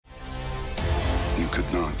You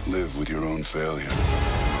could not live with your own failure.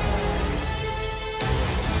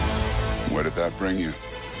 Where did that bring you?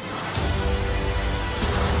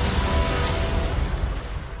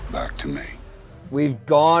 Back to me. We've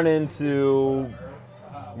gone into,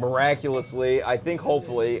 miraculously, I think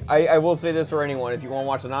hopefully, I will say this for anyone, if you want to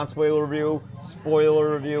watch a non-spoiler review,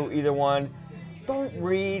 spoiler review, either one, don't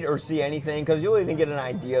read or see anything, because you'll even get an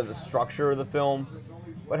idea of the structure of the film.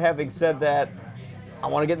 But having said that, I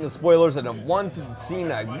want to get into spoilers, and the one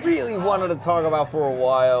scene I really wanted to talk about for a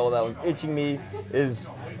while that was itching me is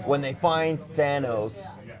when they find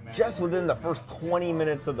Thanos just within the first 20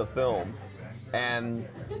 minutes of the film. And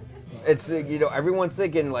it's, everyone's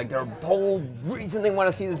thinking, like, their whole reason they want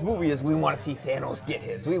to see this movie is we want to see Thanos get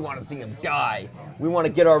his. We want to see him die. We want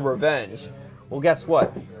to get our revenge. Well, guess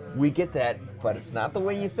what? We get that, but it's not the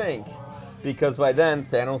way you think. Because by then,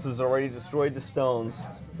 Thanos has already destroyed the stones.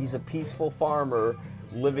 He's a peaceful farmer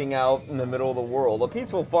living out in the middle of the world. A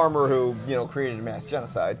peaceful farmer who, created a mass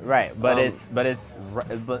genocide. Right, but a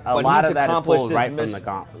lot of that is pulled right from the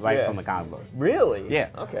comic book. Really? Yeah.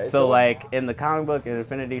 Okay. So like in the comic book in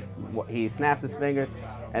Infinity, he snaps his fingers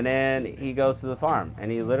and then he goes to the farm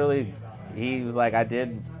and he was like, I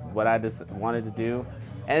did what I just wanted to do.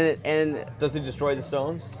 And does he destroy the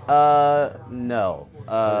stones? No.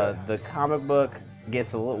 Okay. The comic book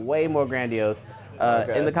gets way more grandiose.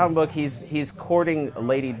 In the comic book, he's courting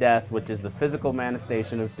Lady Death, which is the physical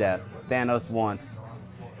manifestation of death. Thanos wants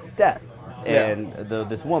death, and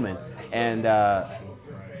this woman, and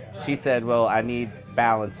she said, "Well, I need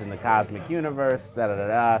balance in the cosmic universe." Da da da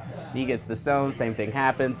da. He gets the stone. Same thing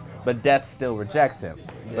happens, but Death still rejects him.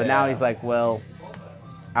 But now he's like, "Well,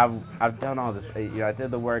 I've done all this. I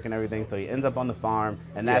did the work and everything." So he ends up on the farm,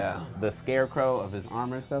 and that's the scarecrow of his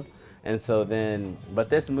armor and stuff. And so then, but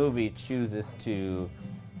this movie chooses to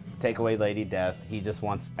take away Lady Death. He just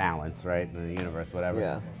wants balance, right, in the universe, whatever.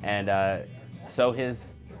 Yeah. And so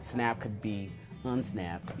his snap could be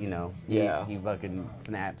unsnapped, He fucking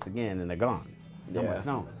snaps again, and they're gone. No more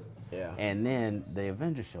stones. Yeah. And then the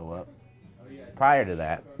Avengers show up prior to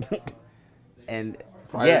that. And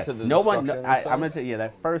prior to the no one. destruction I'm gonna tell you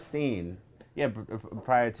that first scene. Yeah,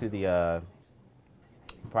 prior to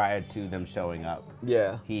them showing up.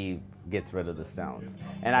 Yeah. He gets rid of the stones.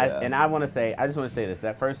 And I just want to say this,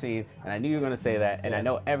 that first scene, and I knew you were going to say that, and I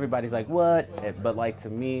know everybody's like, what? But like, to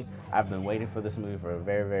me, I've been waiting for this movie for a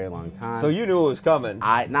very, very long time. So you knew it was coming.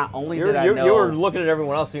 I know. You were looking at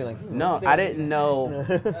everyone else and you're like, no, I didn't know.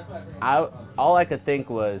 All I could think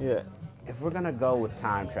was, if we're going to go with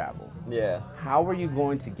time travel, how are you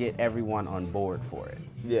going to get everyone on board for it?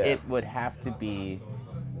 Yeah. It would have to be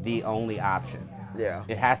the only option. Yeah.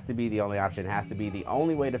 It has to be the only option. It has to be the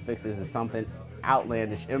only way to fix this is something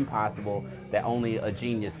outlandish, impossible, that only a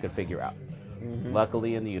genius could figure out. Mm-hmm.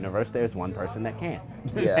 Luckily, in the universe, there's one person that can.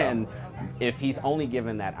 Yeah. And if he's only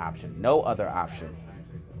given that option, no other option,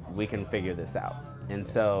 we can figure this out. And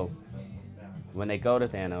so, when they go to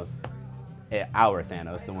Thanos, our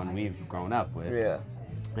Thanos, the one we've grown up with,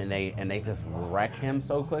 and they just wreck him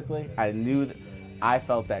so quickly, I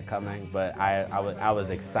felt that coming, but I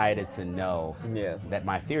was excited to know that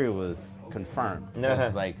my theory was confirmed.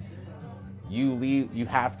 It's like you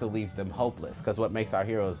have to leave them hopeless, because what makes our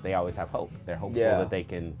heroes, they always have hope. They're hopeful that they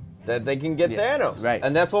can get Thanos, right?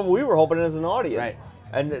 And that's what we were hoping as an audience. Right.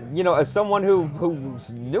 And as someone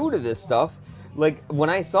who's new to this stuff, like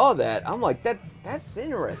when I saw that, I'm like that's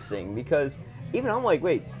interesting, because. Even I'm like,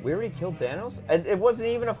 wait, we already killed Thanos? And it wasn't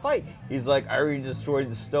even a fight. He's like, I already destroyed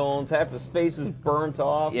the stones. Half his face is burnt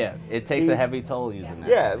off. Yeah, it takes a heavy toll using that.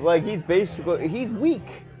 Yeah, like he's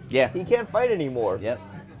weak. Yeah. He can't fight anymore. Yep.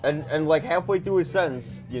 And like halfway through his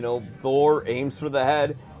sentence, Thor aims for the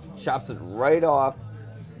head, chops it right off,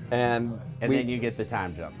 and then you get the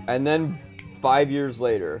time jump. And then 5 years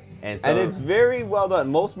later. And it's very well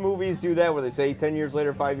done. Most movies do that where they say 10 years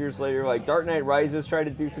later, 5 years later. Like Dark Knight Rises tried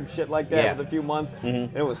to do some shit like that with a few months. Mm-hmm.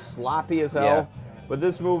 And it was sloppy as hell. Yeah. But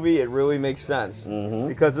this movie, it really makes sense. Mm-hmm.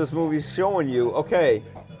 Because this movie's showing you, okay,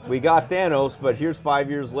 we got Thanos, but here's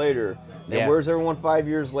 5 years later. And where's everyone 5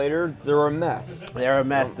 years later? They're a mess. They're a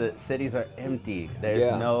mess. The cities are empty.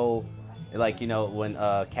 There's no... Like, when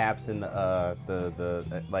Cap's in the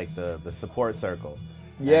support circle.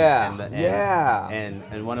 Yeah,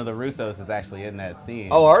 and one of the Russos is actually in that scene.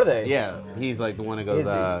 Oh, are they? Yeah, he's like the one who goes.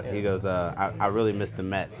 He goes. I really miss the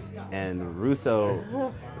Mets. And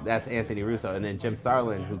Russo, that's Anthony Russo, and then Jim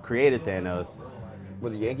Starlin, who created Thanos.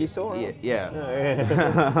 With the Yankees still around?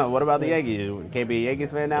 Yeah. What about the Yankees? You can't be a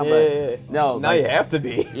Yankees fan now, No, now you have to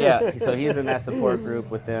be. Yeah. So he's in that support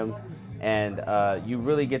group with them, and you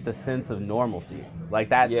really get the sense of normalcy. Like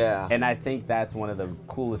that's, yeah. And I think that's one of the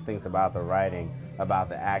coolest things about the writing, about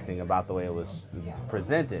the acting, about the way it was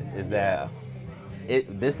presented, is that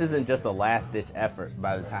this isn't just a last-ditch effort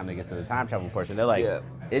by the time they get to the time travel portion. They're like,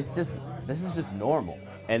 this is just normal.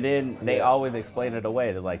 And then they always explain it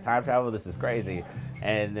away. They're like, time travel, this is crazy.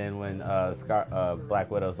 And then when Black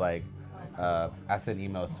Widow's like, I send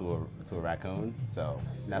emails to a raccoon, so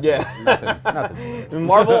nothing.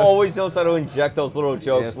 Marvel always knows how to inject those little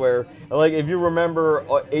jokes where, like, if you remember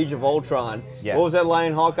Age of Ultron, what was that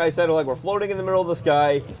line Hawkeye said? Like, we're floating in the middle of the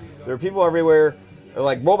sky, there are people everywhere, they're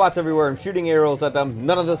like robots everywhere, I'm shooting arrows at them,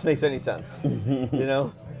 none of this makes any sense. You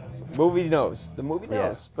know? Movie knows. The movie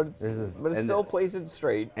knows, but it still plays it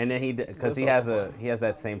straight. And then because he has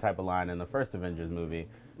that same type of line in the first Avengers movie,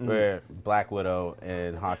 where Black Widow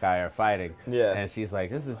and Hawkeye are fighting. Yeah. And she's like,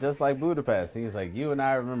 this is just like Budapest. And he's like, you and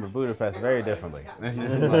I remember Budapest very differently. And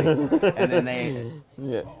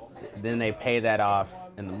then they pay that off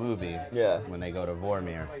in the movie when they go to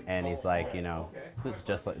Vormir. And he's like,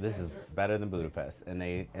 this is better than Budapest. And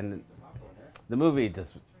the movie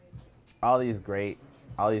just, all these great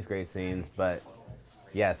scenes, but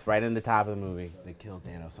yes, right in the top of the movie, they killed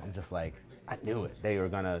Thanos. So I'm just like, I knew it. They were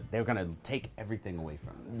gonna take everything away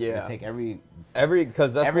from him. Yeah. Take every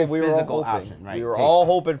because that's what we were all hoping. Option, right? We were all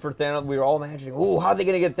hoping for Thanos. We were all imagining, how are they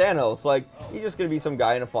gonna get Thanos? Like, he's just gonna be some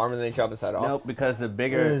guy in a farm and then they chop his head off. Nope, because the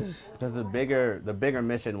bigger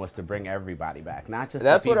mission was to bring everybody back, not just.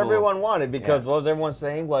 That's what everyone wanted, because what was everyone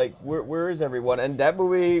saying? Like, where is everyone? And that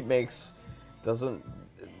movie doesn't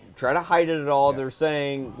try to hide it at all. They're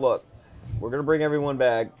saying, look, we're gonna bring everyone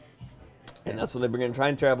back. And that's what they bring in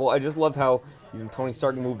time travel. I just loved how Tony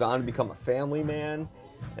Stark moved on to become a family man.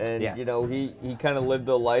 And, he kind of lived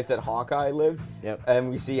the life that Hawkeye lived. Yep. And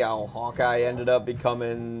we see how Hawkeye ended up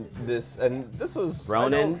becoming this. And this was...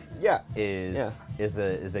 Ronan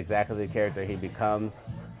is exactly the character he becomes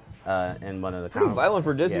in one of the pretty violent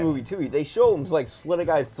for a Disney movie, too. They show him like slit a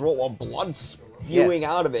guy's throat while blood spewing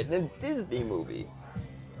out of it in a Disney movie.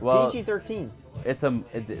 Well, PG-13.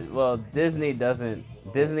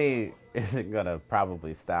 Disney isn't gonna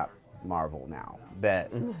probably stop Marvel now.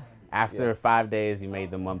 That after 5 days you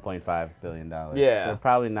made them $1.5 billion. They're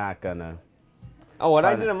probably not gonna. Oh, and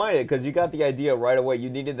I didn't mind it because you got the idea right away. You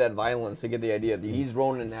needed that violence to get the idea that he's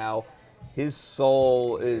Ronin now. His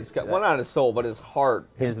soul is not his soul, but his heart.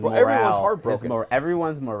 Everyone's heartbroken.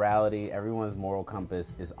 Everyone's morality, everyone's moral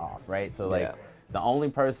compass is off, right? So the only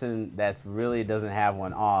person that's really doesn't have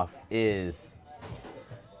one off is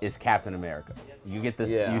Captain America.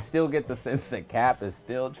 You still get the sense that Cap is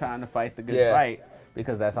still trying to fight the good fight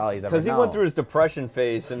because that's all he's ever known. Because he went through his depression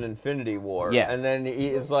phase in Infinity War. Yeah. And then he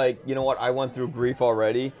is like, you know what, I went through grief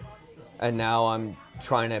already, and now I'm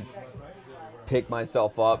trying to pick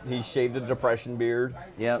myself up. He shaved the depression beard.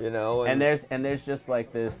 Yeah. And there's just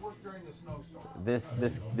like this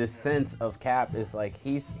sense of Cap is like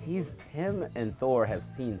him and Thor have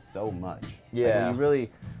seen so much. Yeah. Like when you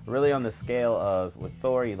really on the scale of with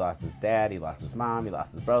Thor, he lost his dad, he lost his mom, he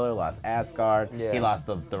lost his brother, lost Asgard, he lost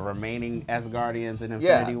the remaining Asgardians in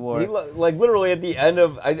Infinity War. He like literally at the end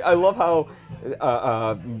of I love how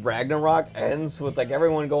Ragnarok ends with like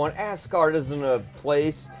everyone going, Asgard isn't a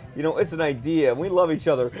place, it's an idea. We love each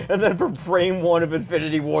other. And then from frame 1 of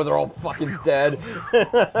Infinity War, they're all fucking dead.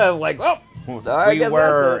 Like, we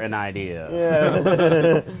were an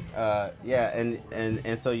idea. Yeah.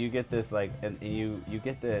 And so you get this like, and you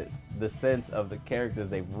get the sense of the characters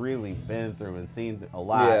they've really been through and seen a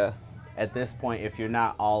lot. Yeah. At this point, if you're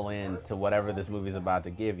not all in to whatever this movie's about to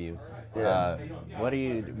give you, what are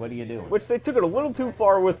you doing? Which they took it a little too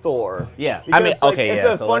far with Thor. Yeah, because, it's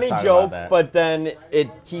a funny joke, but then it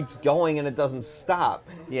keeps going and it doesn't stop.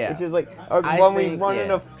 Yeah, which is like when we run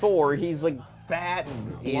into Thor, he's like fat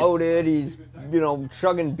and bloated. He's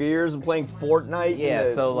chugging beers and playing Fortnite.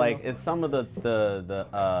 Yeah, so like it's some of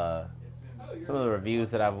the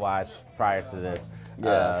reviews that I've watched prior to this.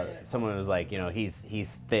 Someone was like, he's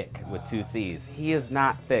thick with 2 C's. He is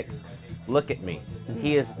not thick. Look at me.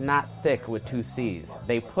 He is not thick with 2 C's.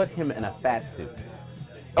 They put him in a fat suit.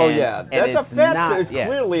 That's a fat suit. It's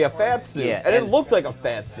clearly a fat suit, and it looked like a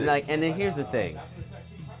fat suit. And then here's the thing: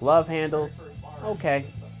 love handles, okay.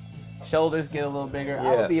 Shoulders get a little bigger.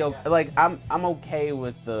 I would be okay. Like I'm okay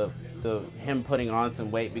with the him putting on some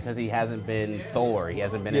weight because he hasn't been Thor. He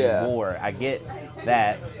hasn't been in war. I get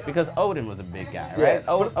that because Odin was a big guy, right?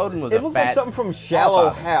 Odin was. It looked like something from Shallow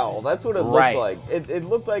Hal. That's what it looked like. It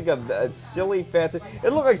looked like a silly fat.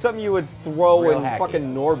 It looked like something you would throw real in hacky.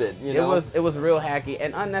 Fucking Norbit. It was real hacky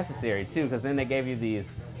and unnecessary too, because then they gave you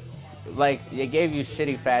these, like they gave you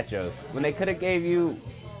shitty fat jokes when they could have gave you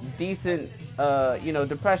decent,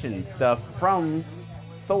 depression stuff from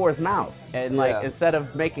Thor's mouth. And like, instead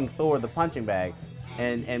of making Thor the punching bag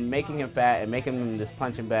and making him fat and making him this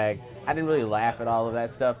punching bag, I didn't really laugh at all of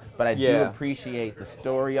that stuff, but I do appreciate the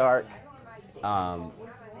story arc,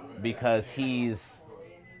 because he's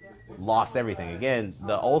lost everything. Again,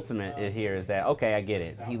 the ultimate here is that, okay, I get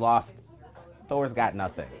it. He lost. Thor's got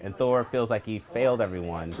nothing, and Thor feels like he failed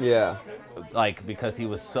everyone. Yeah. Like, because he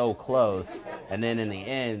was so close, and then in the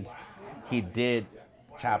end, he did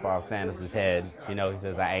chop off Thanos' head. He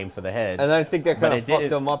says, I aim for the head. And I think that kind of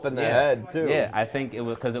fucked him up in the head, too. Yeah, I think it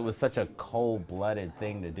was because it was such a cold-blooded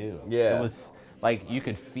thing to do. Yeah. It was, like, you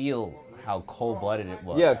could feel how cold-blooded it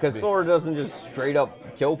was. Yeah, because Thor doesn't just straight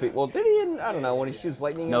up kill people. Well, did he? I don't know, when he shoots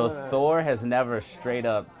lightning? No, Thor has never straight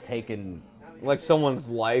up taken... like someone's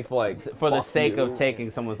life, like for the sake of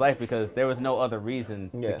taking someone's life, because there was no other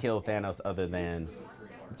reason to kill Thanos other than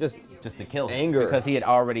just to kill him. Anger, because he had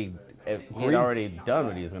already done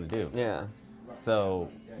what he was going to do. Yeah.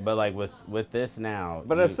 So, but like with this now.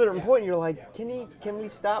 But at a certain point, you're like, can we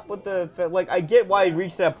stop with the like? I get why he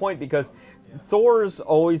reached that point, because Thor's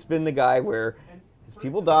always been the guy where his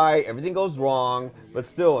people die, everything goes wrong, but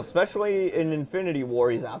still, especially in Infinity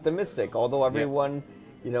War, he's optimistic. Although everyone.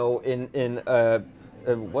 In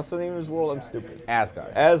what's the name of his world? I'm stupid.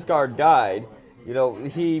 Asgard. Asgard died.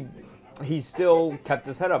 He still kept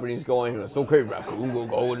his head up, and he's going, it's okay, Raccoon, we'll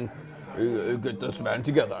go and get this man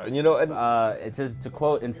together. And it's just, to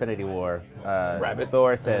quote Infinity War, Rabbit.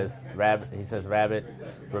 Thor says, Rabbit,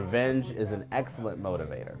 revenge is an excellent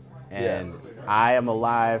motivator. And I am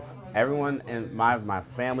alive. Everyone in my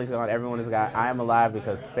family's gone. Everyone is gone. I am alive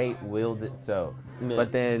because fate willed it so. Yeah.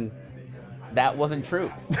 But then that wasn't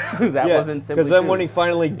true. That wasn't simply because then true. when he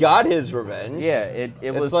finally got his revenge,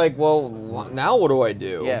 it was like, well, now what do I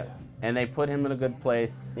do? Yeah, and they put him in a good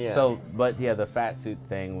place. Yeah. So, but the fat suit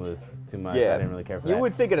thing was too much. I didn't really care for that. You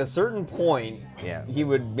would think at a certain point, he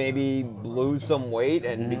would maybe lose some weight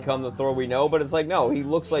and become the Thor we know, but it's like, no, he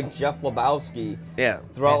looks like Jeff Lebowski. Yeah.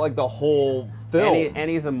 Throughout like the whole film,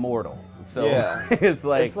 and he's immortal. So it's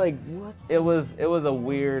like what? It was a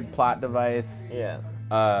weird plot device. Yeah.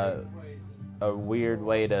 A weird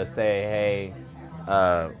way to say, hey,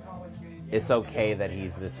 it's okay that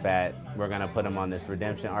he's this fat. We're gonna put him on this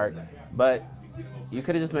redemption arc, but you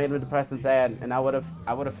could have just made him depressed and sad, and I would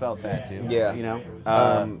have felt that too. Yeah.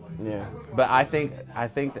 Yeah. But I think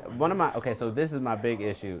that so this is my big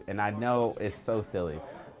issue, and I know it's so silly,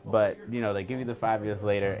 but they give you the 5 years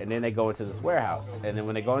later, and then they go into this warehouse, and then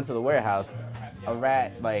when they go into the warehouse, a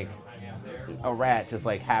rat just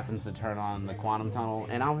like happens to turn on the quantum tunnel,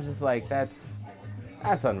 and I was just like, that's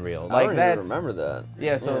unreal. I don't even remember that.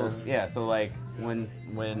 Yeah. So like when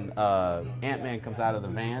Ant-Man comes out of the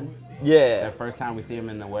van. Yeah. The first time we see him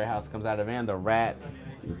in the warehouse, comes out of the van, the rat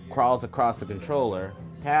crawls across the controller,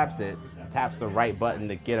 taps the right button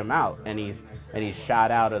to get him out, and he's shot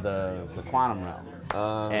out of the quantum realm.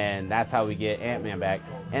 And that's how we get Ant-Man back.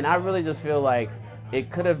 And I really just feel like it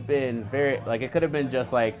could have been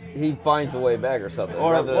just like he finds a way back or something.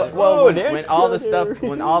 Or when all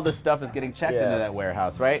the stuff is getting checked into that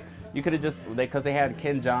warehouse, right? You could have just because they had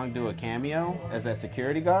Ken Jeong do a cameo as that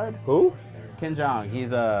security guard. Who? Ken Jeong.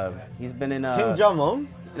 He's been in Kim Jong-un?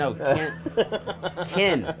 No,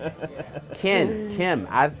 Ken. Ken.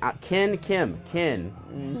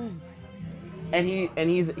 And he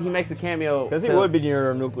makes a cameo because he would be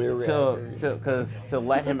near a nuclear reactor. To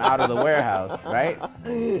let him out of the warehouse, right?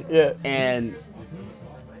 Yeah. And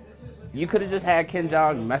you could have just had Ken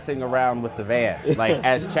Jeong messing around with the van, like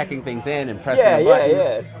as checking things in and pressing a button.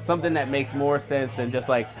 Yeah. Something that makes more sense than just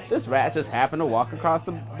like this rat just happened to walk across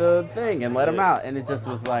the thing and let him out, and it just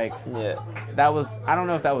was like, that was, I don't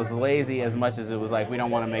know if that was lazy as much as it was like we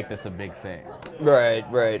don't want to make this a big thing. Right.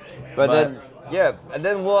 But then. Yeah, and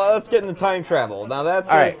then let's get into time travel. Now that's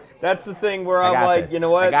that's the thing where I'm like, this. You know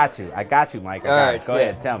what? I got you, Mike. Go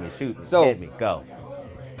ahead, tell me, shoot me, hit me, go.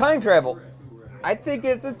 Time travel. I think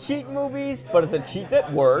it's a cheat movies, but it's a cheat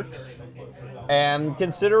that works. And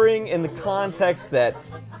considering in the context that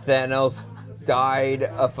Thanos died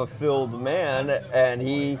a fulfilled man, and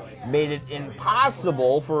he made it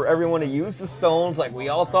impossible for everyone to use the stones like we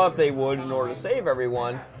all thought they would in order to save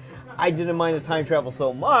everyone, I didn't mind the time travel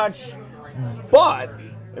so much. But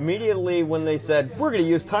immediately when they said, we're going to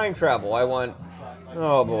use time travel, I went,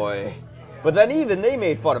 oh boy. But then even they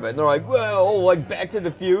made fun of it. And they're like, well, like Back to the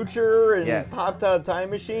Future and popped out a time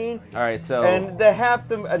machine. All right, so. And the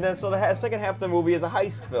second half of the movie is a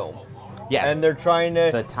heist film. Yes. And they're trying to.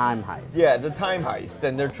 The time heist. Yeah, the time heist.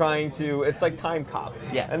 And they're trying to. It's like Time Cop.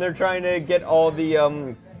 Yes. And they're trying to get all the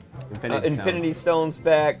Infinity Stones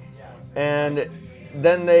back. And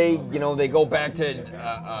then they go back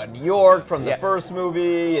to New York from the first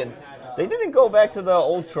movie, and they didn't go back to the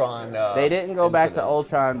Ultron. They didn't go back to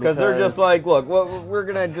Ultron because they're just like, look, we're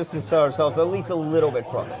gonna distance ourselves at least a little bit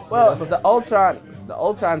from it. Well, the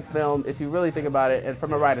Ultron film, if you really think about it, and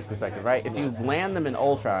from a writer's perspective, right? If you land them in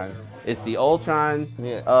Ultron, it's the Ultron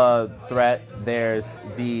threat. There's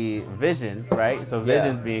the Vision, right? So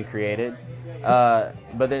Vision's being created.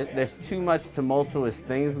 But there's too much tumultuous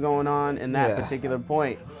things going on in that particular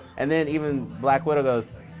point. And then even Black Widow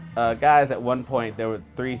goes, guys, at one point there were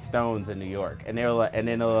 3 stones in New York, and they were like, and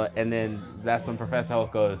then that's when Professor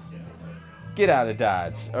Hulk goes, get out of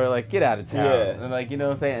Dodge, or like get out of town, and like, you know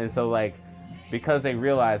what I'm saying? And so like, because they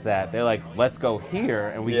realize that, they're like, let's go here,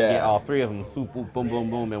 and we can get all 3 of them, swoop, boom, boom, boom,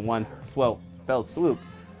 boom, in one felt swoop,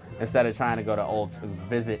 instead of trying to go to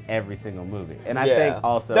visit every single movie. And I think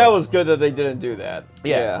also that was good that they didn't do that.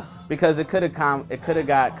 Yeah. Because it could have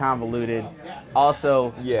got convoluted.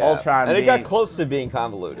 Also, Ultron and it got close to being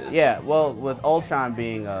convoluted. Yeah, well, with Ultron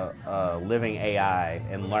being a living AI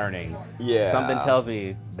and learning, something tells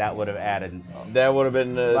me that would have added. That would have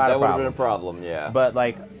been a problem. Yeah. But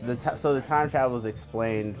like so the time travel is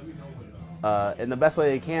explained in the best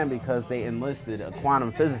way they can, because they enlisted a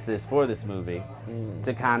quantum physicist for this movie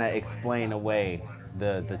to kind of explain away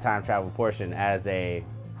the time travel portion as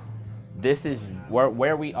this is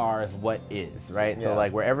where we are is what is, right? So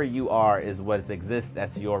like wherever you are is what exists,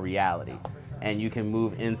 that's your reality. And you can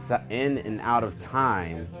move in and out of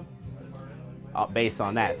time based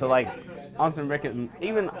on that. So like on some Rick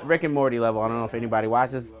and Morty level, I don't know if anybody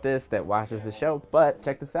watches the show, but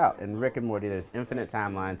check this out. In Rick and Morty, there's infinite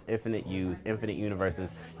timelines, infinite yous, infinite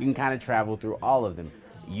universes. You can kind of travel through all of them.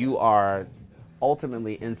 You are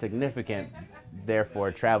ultimately insignificant,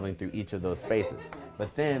 therefore traveling through each of those spaces.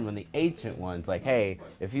 But then when the ancient one's like, hey,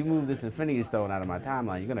 if you move this Infinity Stone out of my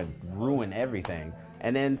timeline, you're gonna ruin everything.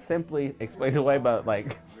 And then simply explain away,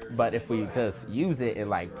 but if we just use it and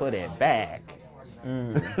like put it back,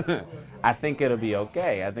 I think it'll be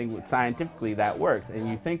okay. I think scientifically that works. And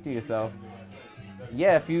you think to yourself,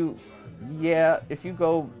 if you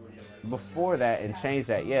go before that and change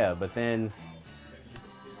that, but then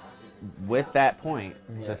with that point,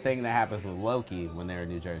 the thing that happens with Loki when they're in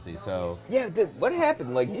New Jersey. So what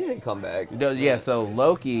happened? Like, he didn't come back. So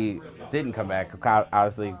Loki didn't come back.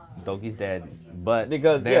 Obviously, Loki's dead. But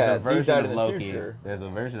because there's a version of Loki. There's a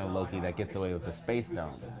version of Loki that gets away with the Space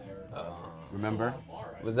Stone. Remember?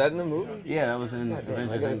 Was that in the movie? Yeah, that was in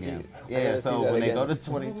Avengers Endgame. Yeah, so when they go to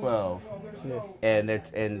 2012,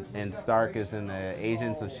 and Stark is in the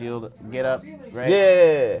Agents of S.H.I.E.L.D. get up, right?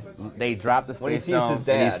 Yeah. They drop the Space Stone, his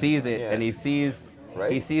dad. and he sees it, and he sees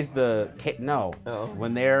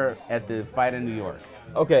when they're at the fight in New York.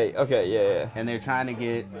 Okay, yeah. And they're trying to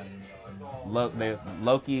get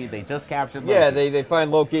Loki. They just captured Loki. Yeah, they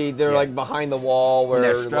find Loki. They're like behind the wall where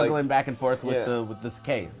and they're struggling back and forth with this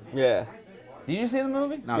case. Yeah. Did you see the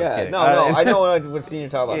movie? No, I'm just kidding. No, I know what scene you're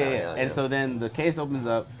talking about. Yeah. And so then the case opens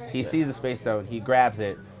up. He sees the Space Stone. He grabs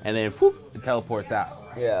it, and then it teleports out.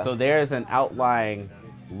 Yeah. So there's an outlying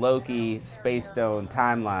Loki Space Stone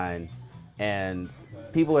timeline, and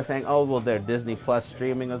people are saying, "Oh, well, their Disney Plus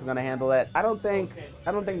streaming is going to handle that." I don't think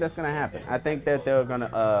that's going to happen. I think that they're going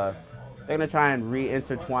to try and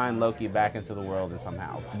reintertwine Loki back into the world and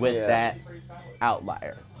somehow with that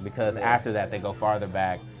outlier, because after that they go farther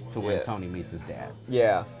back to when Tony meets his dad.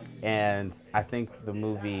 Yeah. And I think the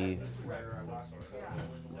movie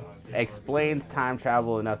explains time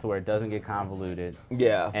travel enough to where it doesn't get convoluted.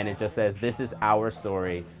 Yeah. And it just says, this is our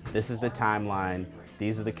story. This is the timeline.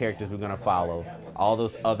 These are the characters we're going to follow. All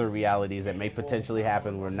those other realities that may potentially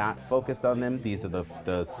happen, we're not focused on them. These are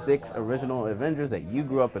the 6 original Avengers that you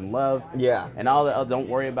grew up and loved. Yeah. And don't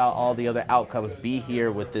worry about all the other outcomes. Be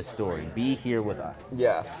here with this story. Be here with us.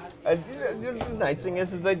 Yeah. The nice thing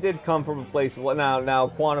is they did come from a place. Now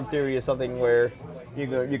quantum theory is something where you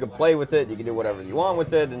can play with it. You can do whatever you want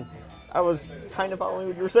with it, and I was kind of following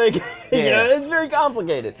what you were saying. It's very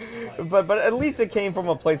complicated, but at least it came from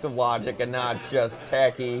a place of logic and not just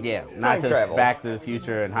tacky. Yeah, time not just travel. Back to the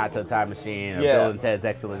Future and Hot Tub Time Machine or Bill and Ted's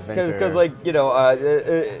Excellent Adventure. Because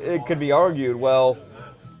it could be argued, well,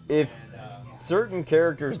 if certain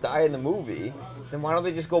characters die in the movie, then why don't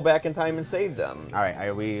they just go back in time and save them? All right,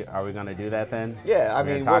 are we going to do that then? Yeah,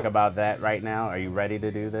 We're gonna talk about that right now. Are you ready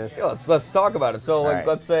to do this? Yeah, let's talk about it. So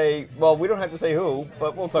let's say, well, we don't have to say who,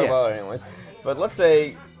 but we'll talk about it anyways. But let's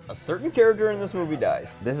say a certain character in this movie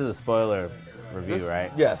dies. This is a spoiler review,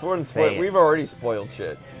 right? Yes, we're in spoil. We've already spoiled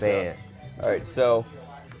shit. Say it. All right, so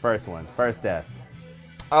first death.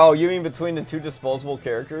 Oh, you mean between the two disposable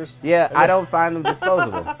characters? Yeah, I don't find them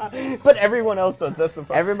disposable. But everyone else does. That's the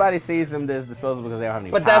problem. Everybody sees them as disposable because they don't have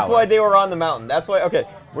any But that's why they were on the mountain. That's why, okay,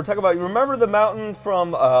 we're talking about, you remember the mountain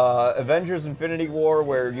from Avengers Infinity War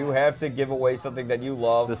where you have to give away something that you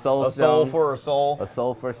love? The soul stone. stone. A soul for a soul. A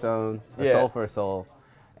soul for a soul. A Yeah. soul for a soul.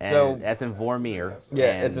 And so that's in Vormir.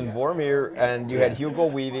 Yeah, it's in Vormir, and you had Hugo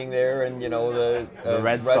Weaving there, and the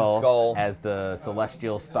Red Skull as the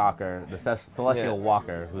celestial stalker, the celestial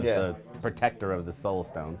walker, who's the protector of the Soul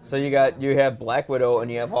Stone. So you have Black Widow and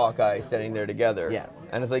you have Hawkeye standing there together. Yeah.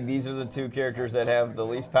 And it's like these are the two characters that have the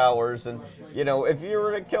least powers, and if you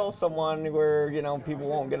were to kill someone where people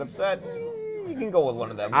won't get upset, you can go with one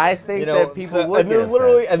of them. I think that people would get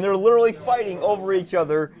upset. They're literally fighting over each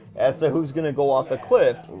other as to who's going to go off the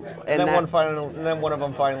cliff, and then one of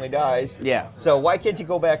them finally dies. Yeah. So why can't you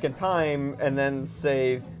go back in time and then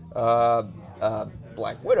save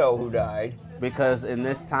Black Widow who died? Because in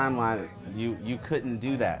this timeline, you couldn't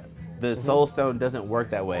do that. The Soul Stone doesn't work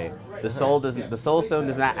that way. The Soul Stone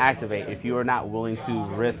does not activate if you are not willing to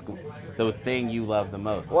risk the thing you love the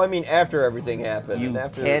most. Well, I mean, after everything happened, you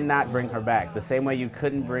cannot bring her back. The same way you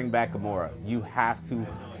couldn't bring back Gamora. You have to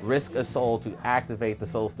risk a soul to activate the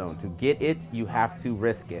Soul Stone. To get it, you have to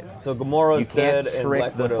risk it. So Gamora's dead and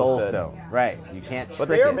Black Widow's dead. You can't trick the Soul Stone. Right. You can't trick it. But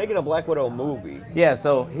they are making a Black Widow movie. Yeah,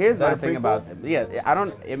 so here's my thing about it. Yeah,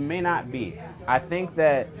 it may not be. I think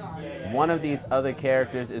that one of these other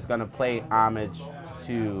characters is going to pay homage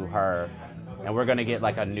to her, and we're going to get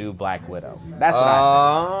like a new Black Widow. That's what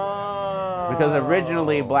I think. Because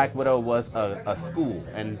originally Black Widow was a school,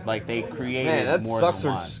 and like they created more than one. Man, that sucks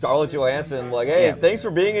for Scarlett Johansson. Like, hey, thanks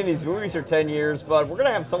for being in these movies for 10 years, but we're going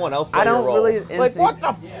to have someone else play your role. Like, what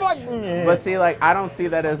the fuck? But see, like, I don't see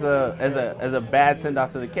that as a bad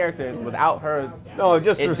send-off to the character. Without her... No,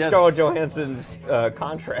 just for Scarlett Johansson's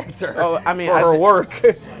contract or for her work.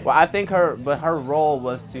 Well, I think her role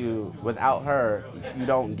was to, without her, you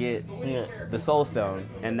don't get the Soul Stone,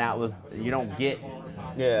 and that was, you don't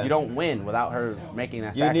win without her making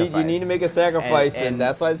that sacrifice. You need to make a sacrifice, and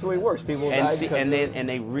that's why it's the way it works. People die because and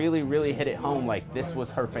they really, really hit it home. Like, this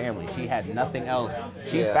was her family. She had nothing else.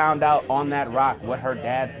 She found out on that rock what her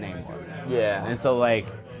dad's name was. Yeah. And so, like,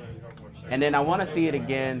 and then I want to see it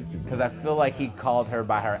again because I feel like he called her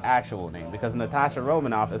by her actual name, because Natasha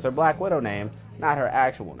Romanoff is her Black Widow name, not her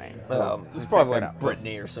actual name. So it's probably like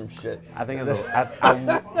Brittany or some shit. I think it's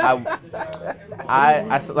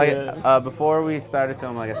before we started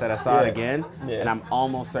filming, like I said, I saw it again, and I'm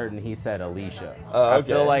almost certain he said Alicia. I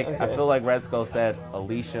feel like Red Skull said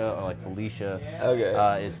Alicia or like Felicia.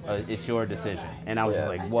 Okay. It's your decision, and I was just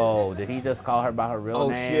like, whoa, did he just call her by her real name?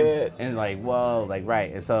 Oh shit. And like, whoa, like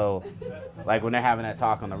right, and so like when they're having that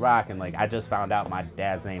talk on the rock, and like I just found out my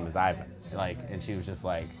dad's name is Ivan, like, and she was just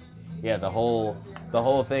like. Yeah, the whole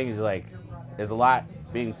thing is like, there's a lot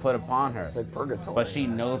being put upon her. It's like purgatory. But she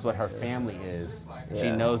knows what her family is. Yeah. She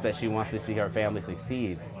knows that she wants to see her family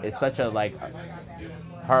succeed. It's such a like,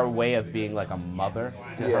 her way of being like a mother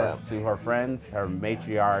to her friends, her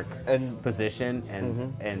matriarch position,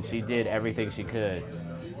 and she did everything she could.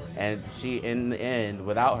 And she, in the end,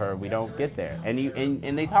 without her, we don't get there. And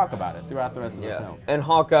they talk about it throughout the rest of the film. And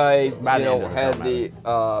Hawkeye, had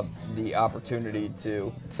the opportunity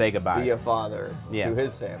to say goodbye, be a father to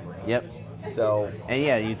his family. Yep. So.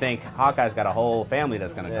 And you think Hawkeye's got a whole family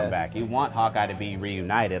that's going to come back. You want Hawkeye to be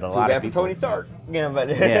reunited. A lot of people. Tony Stark. Yeah,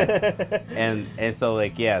 but. And so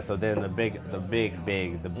like so then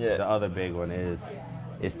the other big one is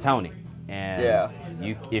Tony. And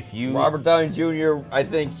if you Robert Downey Jr., I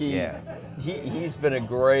think he's been a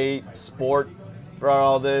great sport throughout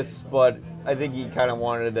all this, but I think he kind of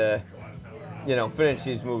wanted to, finish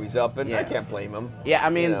these movies up, and I can't blame him. Yeah, I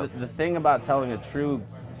mean, the thing about telling a true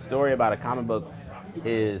story about a comic book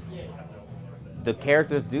is the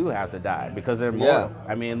characters do have to die because they're mortal.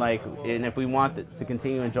 I mean, like, and if we want to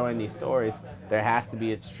continue enjoying these stories, there has to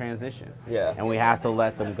be a transition. Yeah. And we have to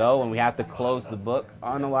let them go, and we have to close the book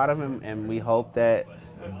on a lot of them, and we hope that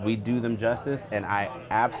we do them justice. And I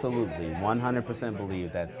absolutely 100%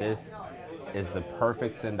 believe that this is the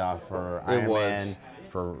perfect send-off for Iron Man,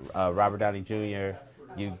 for Robert Downey Jr.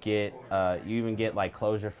 You even get like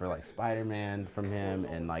closure for like Spider-Man from him,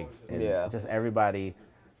 and like just everybody.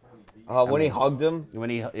 When he hugged him?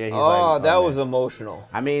 He's that was emotional.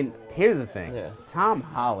 I mean, here's the thing. Tom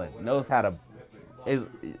Holland knows how to...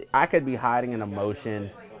 I could be hiding an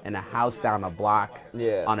emotion in a house down a block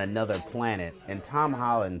on another planet, and Tom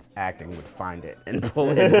Holland's acting would find it and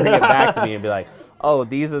bring it back to me and be like, oh,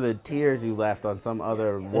 these are the tears you left on some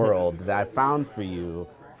other world that I found for you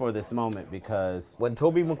for this moment because when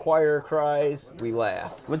Tobey Maguire cries, we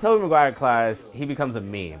laugh. When Tobey Maguire cries, he becomes a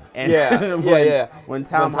meme. And When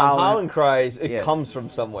Tom Holland cries, it comes from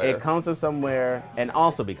somewhere. It comes from somewhere and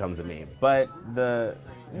also becomes a meme. But but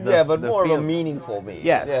more of a meaningful meme.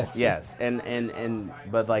 Yes. And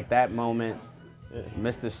but like that moment,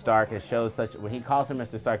 Mr. Stark, it shows when he calls him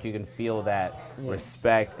Mr. Stark, you can feel that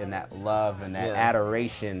respect and that love and that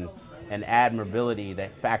adoration and admirability,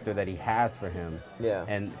 that factor that he has for him. Yeah.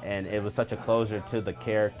 And it was such a closure to the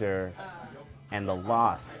character and the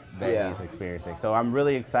loss that he's experiencing. So I'm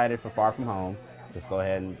really excited for Far From Home. Just go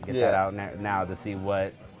ahead and get that out now to see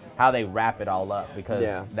how they wrap it all up,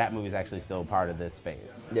 because that movie's actually still part of this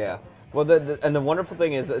phase. Yeah. Well, the wonderful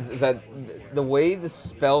thing is that the way this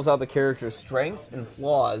spells out the character's strengths and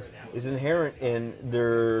flaws is inherent in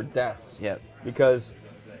their deaths. Yep. Because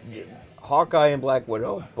Hawkeye and Black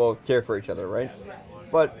Widow both care for each other, right?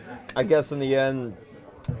 But I guess in the end,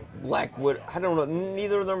 Black Widow, I don't know,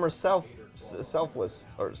 neither of them are selfless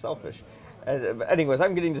or selfish. Anyways,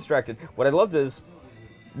 I'm getting distracted. What I loved is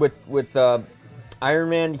with Iron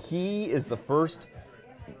Man, he is the first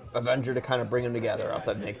Avenger to kind of bring them together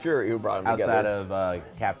outside of Nick Fury, who brought them together. Outside of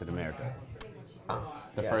Captain America.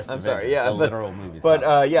 The first I'm Avenger, sorry, the literal movies. But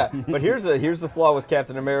but here's the flaw with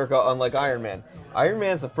Captain America, unlike Iron Man. Iron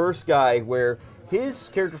Man's the first guy where his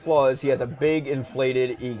character flaw is he has a big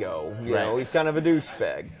inflated ego. You know, he's kind of a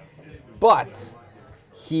douchebag. But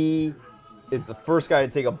he is the first guy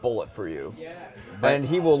to take a bullet for you. And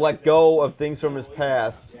he will let go of things from his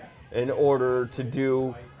past in order to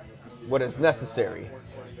do what is necessary.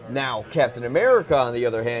 Now, Captain America, on the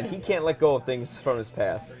other hand, he can't let go of things from his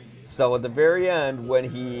past. So at the very end, when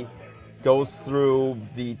he goes through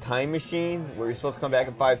the time machine, where he's supposed to come back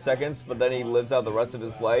in 5 seconds, but then he lives out the rest of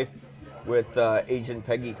his life with Agent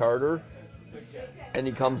Peggy Carter, and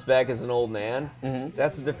he comes back as an old man. Mm-hmm.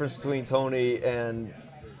 That's the difference between Tony and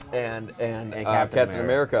Captain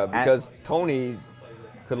America. Because Tony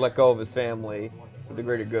could let go of his family for the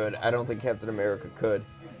greater good. I don't think Captain America could.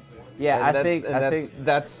 Yeah, and I think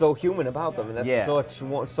that's so human about them, and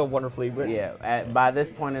that's so wonderfully written. Yeah, by this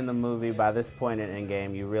point in the movie, by this point in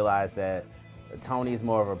Endgame, you realize that Tony's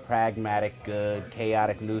more of a pragmatic, good,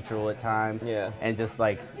 chaotic neutral at times. Yeah. And just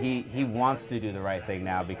like he wants to do the right thing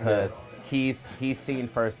now because he's seen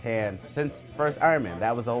firsthand since first Iron Man.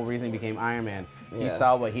 That was the whole reason he became Iron Man. He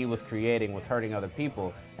saw what he was creating was hurting other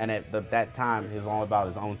people, and at that time, he was all about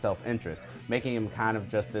his own self-interest, making him kind of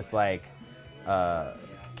just this like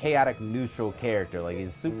chaotic neutral character. Like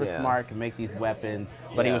he's super smart, can make these weapons,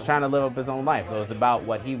 but he was trying to live up his own life, so it was about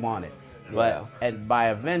what he wanted. But by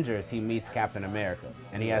Avengers, he meets Captain America,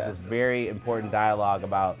 and he has this very important dialogue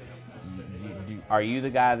about, are you the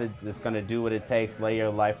guy that's going to do what it takes, lay your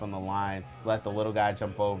life on the line, let the little guy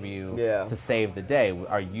jump over you to save the day?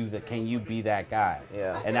 Can you be that guy?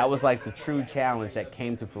 Yeah. And that was like the true challenge that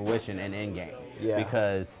came to fruition in Endgame. Yeah.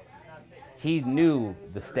 Because he knew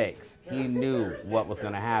the stakes. He knew what was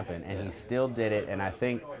going to happen, and he still did it. And I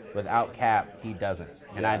think without Cap, he doesn't.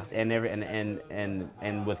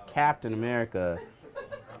 And with Captain America,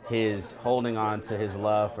 his holding on to his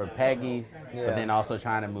love for Peggy, but then also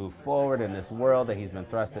trying to move forward in this world that he's been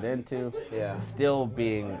thrusted into, still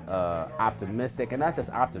being optimistic, and not just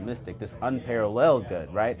optimistic, this unparalleled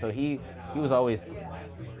good, right? So he was always,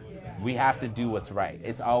 we have to do what's right.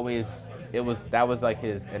 That was like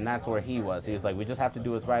his, and that's where he was. He was like, we just have to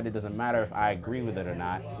do what's right. It doesn't matter if I agree with it or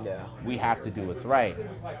not. Yeah. We have to do what's right.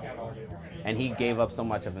 And he gave up so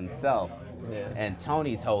much of himself. Yeah. And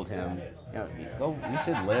Tony told him, you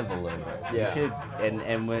should live a little bit. Yeah. You should,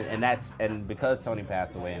 and because Tony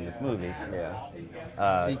passed away in this movie.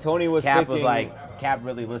 Yeah. See, Tony was Cap thinking, was like, Cap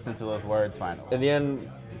really listened to those words finally. In the end,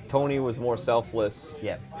 Tony was more selfless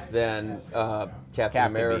than Captain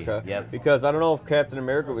America. Because I don't know if Captain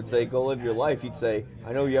America would say, go live your life. He'd say,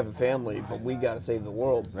 I know you have a family, but we got to save the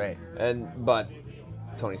world. Right. But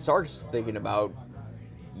Tony Stark's thinking about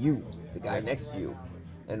you, the guy next to you,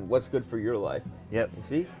 and what's good for your life. Yep.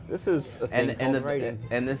 See, this is a thing called writing.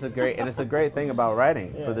 And it's a great thing about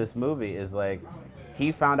writing for this movie is like,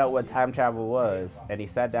 he found out what time travel was, and he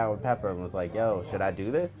sat down with Pepper and was like, yo, should I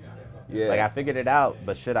do this? Yeah. Like, I figured it out,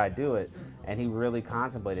 but should I do it? And he really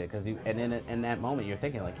contemplated it, because in that moment, you're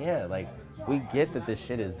thinking, like, yeah, like, we get that this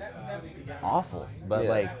shit is awful, but,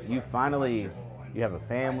 like, you have a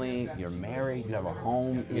family, you're married, you have a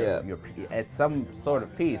home, you're at some sort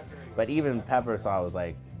of peace. But even Pepper was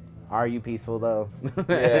like, are you peaceful, though?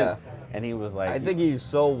 Yeah. And he was like... I think he's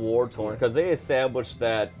so war-torn, because they established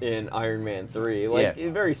that in Iron Man 3. Like,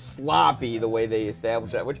 it's very sloppy the way they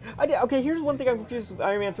established that, which... Okay, here's one thing I'm confused with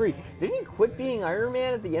Iron Man 3. Didn't he quit being Iron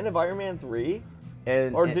Man at the end of Iron Man 3?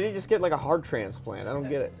 Or did he just get like a heart transplant? I don't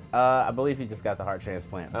get it. I believe he just got the heart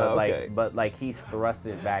transplant. But okay. like he's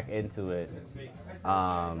thrusted back into it.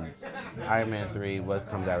 Iron Man 3, what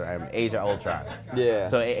comes out? Age of Ultron. Yeah.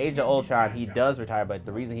 So Age of Ultron, he does retire, but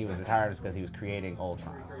the reason he was retired is because he was creating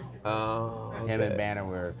Ultron. Oh. Okay. Him and Banner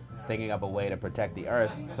were thinking up a way to protect the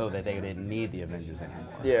Earth so that they didn't need the Avengers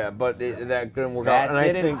anymore. Yeah, but that didn't work out.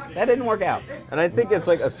 That didn't work out. And I think it's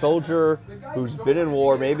like a soldier who's been in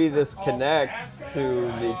war. Maybe this connects to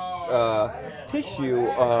the tissue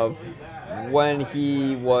of when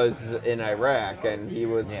he was in Iraq and he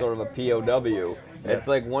was sort of a POW. Yeah. It's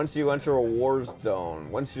like once you enter a war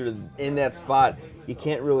zone, once you're in that spot, you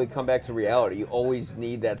can't really come back to reality. You always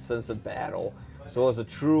need that sense of battle. So as a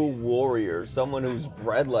true warrior, someone who's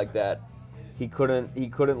bred like that, he couldn't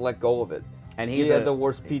let go of it. And he had the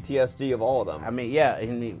worst PTSD of all of them. I mean, yeah,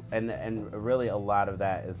 and really a lot of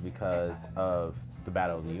that is because of the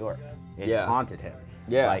Battle of New York. It haunted him.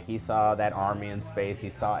 Yeah. Like he saw that army in space, he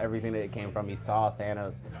saw everything that it came from, he saw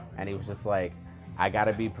Thanos, and he was just like, I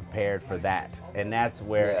gotta be prepared for that. And that's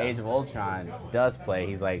where Age of Ultron does play.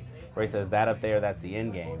 He's like, where he says, that up there, that's the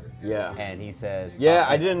Endgame. Yeah. And he says... Yeah,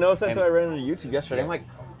 I didn't notice that until I ran into YouTube yesterday. I'm like,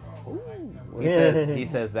 ooh. He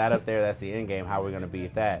says, that up there, that's the Endgame. How are we going to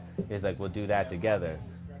beat that? He's like, we'll do that together.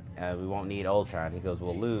 We won't need Ultron. He goes,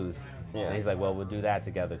 we'll lose. Yeah. And he's like, well, we'll do that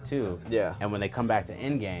together, too. Yeah. And when they come back to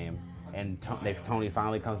Endgame, and Tony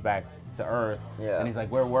finally comes back to Earth, and he's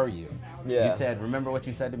like, where were you? Yeah. You said, remember what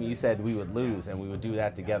you said to me? You said we would lose and we would do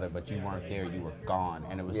that together, but you weren't there. You were gone.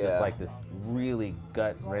 And it was just like this really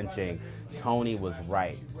gut-wrenching. Tony was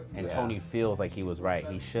right, and Tony feels like he was right.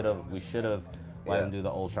 We should have let him do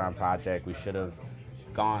the Ultron project. We should have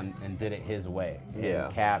gone and did it his way.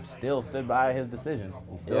 And Cap still stood by his decision.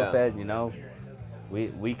 He still said,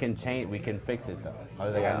 we can change, we can fix it though. I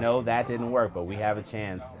was like, I know that didn't work, but we have a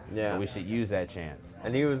chance. Yeah. We should use that chance.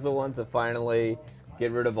 And he was the one to finally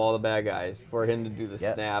get rid of all the bad guys, for him to do the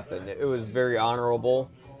snap, and it was very honorable.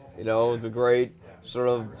 It was a great sort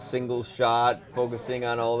of single shot, focusing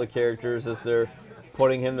on all the characters as they're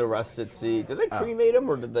putting him to rest at sea. Did they cremate him,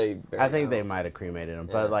 or did they? I think they might have cremated him,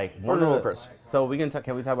 but like so we can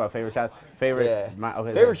can we talk about favorite shots? Favorite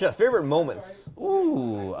shots, favorite moments.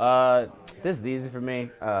 Ooh, this is easy for me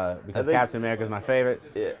because Captain America is my favorite.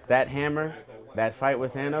 Yeah. That hammer. That fight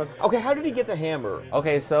with Thanos. Okay, how did he get the hammer?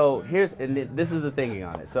 Okay, so this is the thinking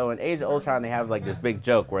on it. So in Age of Ultron, they have like this big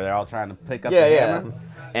joke where they're all trying to pick up the hammer,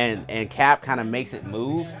 and Cap kind of makes it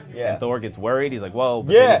move, and Thor gets worried. He's like, "Whoa,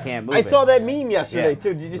 but then he can't move." I saw that meme yesterday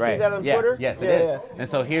too. Did you see that on Twitter? Yes, it did. Yeah. And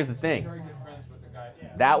so here's the thing.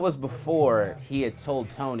 That was before he had told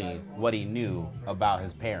Tony what he knew about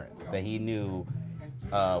his parents. That he knew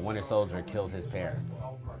Winter Soldier killed his parents.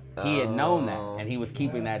 He had known that, and he was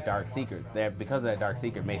keeping that dark secret. That because of that dark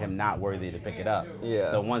secret made him not worthy to pick it up.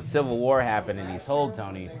 Yeah. So once Civil War happened, and he told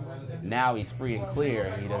Tony, now he's free and clear,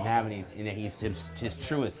 and he doesn't have any, and he's his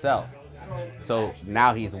truest self. So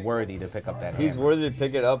now he's worthy to pick up that hammer. He's worthy to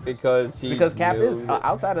pick it up because Cap is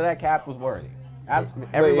outside of that. Cap was worthy.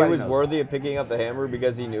 Wait, he was worthy of picking up the hammer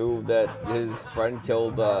because he knew that his friend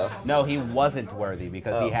killed... No, he wasn't worthy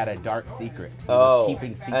because he had a dark secret. He was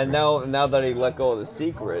keeping secrets. And now that he let go of the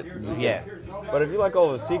secret... Yeah. But if you let go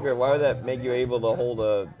of a secret, why would that make you able to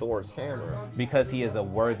hold Thor's hammer? Because he is a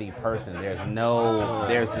worthy person.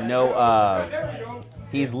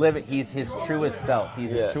 He's his truest self.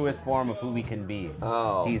 He's his truest form of who he can be.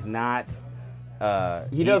 Oh. He's not...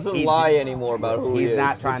 he doesn't lie anymore about who he is. He's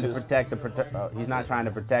not trying to protect he's not trying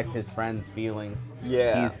to protect his friend's feelings.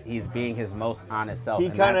 Yeah. He's being his most honest self. He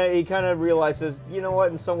kind of realizes, you know what?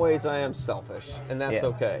 In some ways, I am selfish, and that's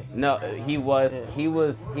okay. No, he was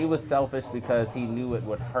selfish because he knew it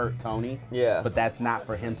would hurt Tony. Yeah. But that's not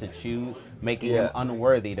for him to choose, making him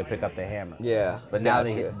unworthy to pick up the hammer. Yeah. But now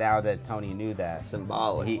that Tony knew that,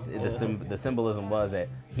 symbolic. The symbolism was that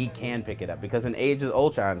he can pick it up because in Age of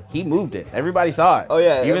Ultron, he moved it. Everybody saw it. Oh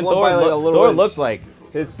yeah, even Thor looked like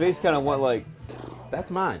his face kind of went like, "That's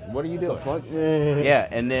mine. What are you doing?" Fuck? Yeah,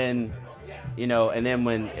 and then,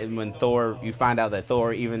 when Thor, you find out that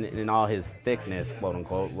Thor, even in all his thickness, quote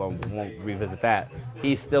unquote, won't revisit that.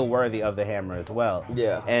 He's still worthy of the hammer as well.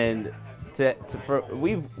 Yeah, and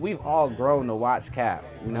we've all grown to watch Cap,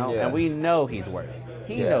 and we know he's worthy.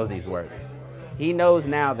 He knows he's worthy. He knows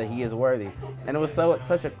now that he is worthy, and it was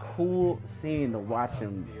such a cool scene to watch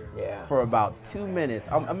him for about 2 minutes,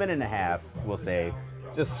 a minute and a half, we'll say,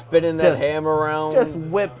 just spinning that hammer around, just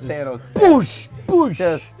whip Thanos, boosh,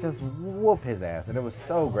 boosh, just whoop his ass, and it was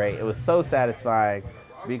so great. It was so satisfying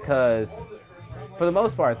because, for the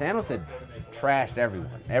most part, Thanos had trashed everyone.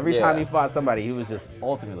 Every time he fought somebody, he was just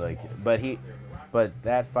ultimately like, but But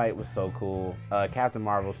that fight was so cool. Captain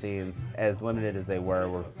Marvel scenes, as limited as they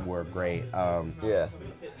were great. Yeah.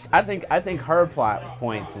 I think her plot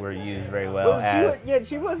points were used very well.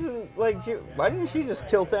 She wasn't like. Why didn't she just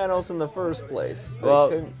kill Thanos in the first place?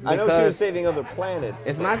 Well, I know she was saving other planets.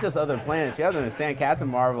 It's not just other planets. You have to understand, Captain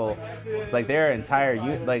Marvel, it's like their entire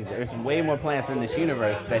there's way more planets in this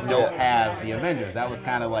universe that don't have the Avengers. That was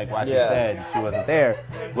kind of like why she said she wasn't there,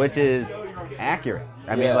 which is accurate.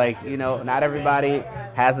 I mean, not everybody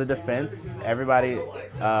has a defense. Everybody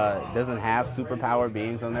doesn't have superpower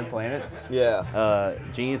beings on their planets. Yeah.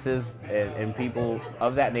 Geniuses and people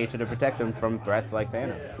of that nature to protect them from threats like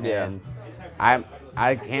Thanos. Yeah. And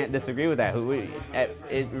I can't disagree with that.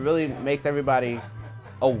 It really makes everybody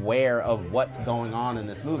aware of what's going on in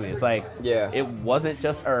this movie. It's like, it wasn't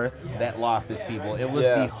just Earth that lost its people. It was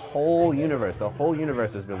the whole universe. The whole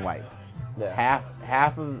universe has been wiped. Yeah.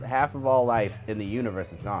 Half of all life in the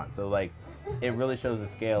universe is gone. So like, it really shows the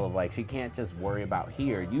scale of like, she can't just worry about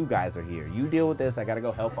here. You guys are here. You deal with this. I got to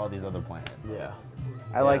go help all these other planets. Yeah.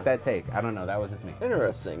 I like that take. I don't know. That was just me.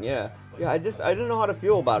 Interesting. Yeah. Yeah. I didn't know how to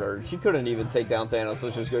feel about her. She couldn't even take down Thanos,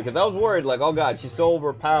 which was good because I was worried like, oh God, she's so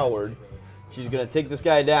overpowered. She's going to take this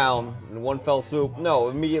guy down in one fell swoop. No,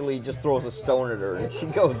 immediately just throws a stone at her and she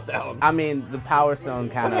goes down. I mean, the Power Stone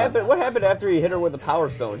kind of... What happened after he hit her with the Power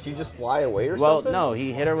Stone? Did she just fly away or something? Well, no,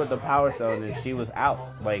 he hit her with the Power Stone and she was out.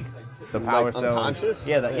 Like, the Power Stone... Unconscious?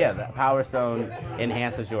 Yeah, the Power Stone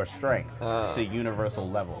enhances your strength to universal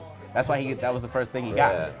levels. That's why that was the first thing he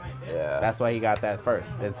got. Yeah. That's why he got that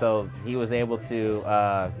first. And so he was able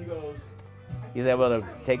to... He's able to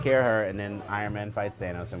take care of her, and then Iron Man fights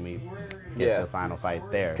Thanos, and we get to the final fight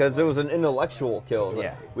there. Because it was an intellectual kill.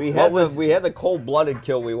 Yeah, we had the cold-blooded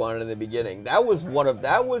kill we wanted in the beginning. That was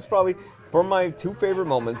probably for my two favorite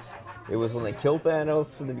moments. It was when they killed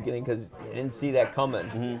Thanos in the beginning because you didn't see that coming,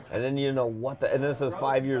 and then you know what and this is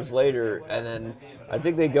 5 years later, and then I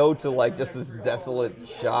think they go to like just this desolate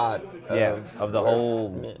shot. Of the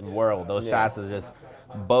whole world. Those shots are just.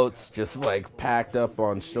 Boats just like packed up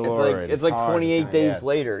on shore. It's like 28 days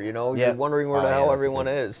later, you know. You're wondering where the hell everyone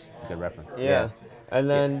is. It's a good reference. Yeah. And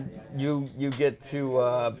then you get to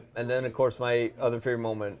and then of course my other favorite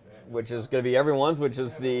moment, which is going to be everyone's, which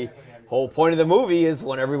is the whole point of the movie, is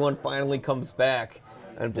when everyone finally comes back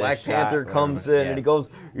and Black Panther comes in and he goes,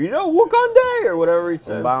 Wakanda or whatever he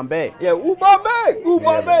says. Bombay. Yeah, Bombay.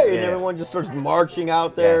 And everyone just starts marching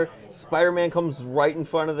out there. Spider-Man comes right in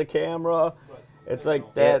front of the camera. It's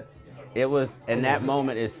like that. It was, and that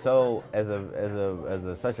moment is so, as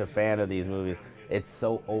such a fan of these movies, it's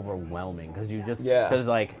so overwhelming because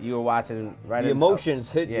like you were watching the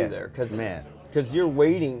emotions hit you there because you're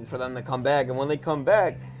waiting for them to come back, and when they come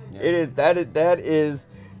back, that is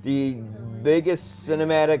the biggest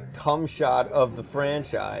cinematic cum shot of the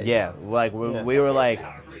franchise. Yeah, like we were like.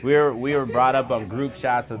 We were brought up on group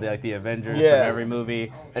shots of the Avengers from every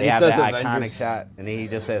movie. And he have says that Avengers. Iconic shot, and he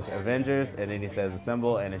just says Avengers, and then he says the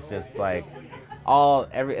symbol, and it's just like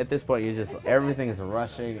at this point everything is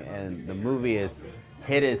rushing, and the movie is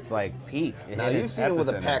hit its like peak. Now you've seen it with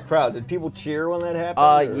a packed crowd. Did people cheer when that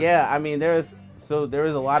happened? Yeah. I mean, there was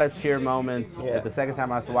a lot of cheer moments. At the second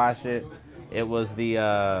time I watched it, it was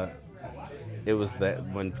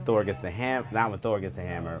when Thor gets the hammer, not when Thor gets the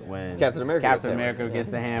hammer, when Captain America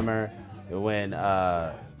gets the hammer, when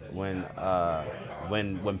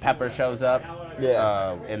Pepper shows up,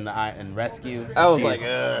 in Rescue. I was like,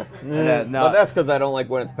 no, but that's because I don't like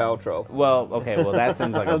Gwyneth Paltrow. Well, okay, that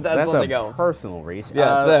seems like that's something else. Personal reach.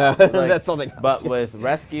 Yes, that's something else. But with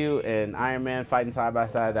Rescue and Iron Man fighting side by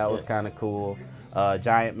side, that was kind of cool.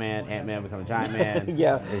 Giant Man, Ant-Man become Giant Man.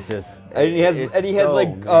 It's just he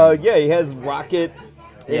has Rocket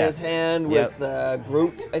in his hand with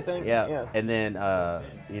Groot, I think. And then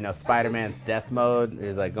Spider-Man's death mode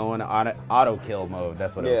is like going to auto kill mode.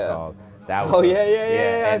 That's what it was called. That was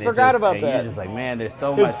I forgot about that. You're just like, man, there's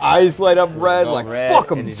so much. His eyes light up red, like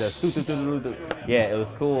fuck him. And he just, it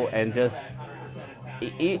was cool, and just.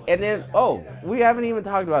 And then, we haven't even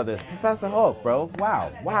talked about this. Professor Hulk, bro.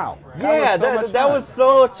 Wow. That was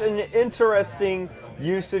such an interesting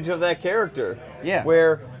usage of that character. Yeah.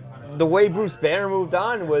 Where the way Bruce Banner moved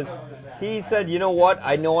on was, he said, you know what?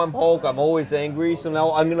 I know I'm Hulk. I'm always angry. So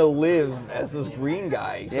now I'm going to live as this green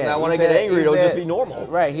guy. So now when I get angry, it'll just be normal.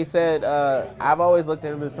 Right. He said, I've always looked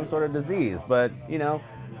at him as some sort of disease. But,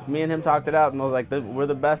 me and him talked it out. And I was like, we're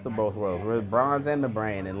the best of both worlds. We're the bronze and the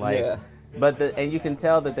brain. And and you can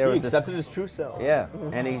tell that he accepted his true self. Yeah,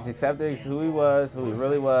 and he's accepted who he was, who he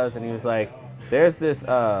really was, and he was like, there's this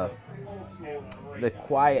the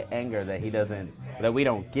quiet anger that we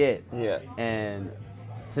don't get. Yeah. And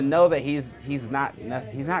to know that he's not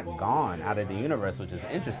gone out of the universe, which is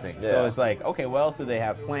interesting. Yeah. So it's like, okay, what else do they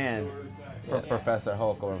have planned for Professor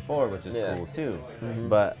Hulk going forward, which is cool too. Mm-hmm.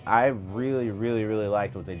 But I really, really, really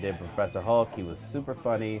liked what they did with Professor Hulk. He was super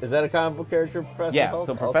funny. Is that a comic book character, Professor Hulk? Yeah,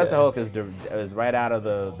 so Professor Hulk is right out of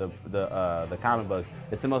the comic books.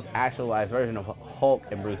 It's the most actualized version of Hulk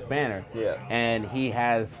and Bruce Banner. Yeah. And he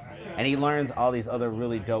learns all these other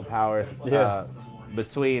really dope powers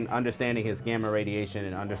between understanding his gamma radiation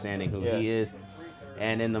and understanding who he is.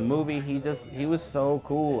 And in the movie, he was so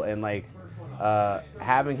cool, and like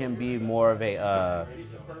having him be more of a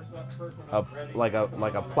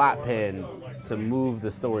plot pin to move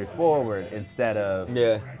the story forward instead of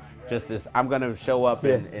just this. I'm gonna show up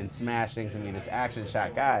and smash things and be this action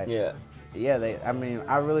shot guy. Yeah.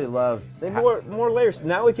 I really loved. More layers.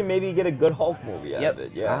 Now we can maybe get a good Hulk movie out of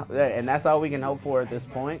it. Yeah. And that's all we can hope for at this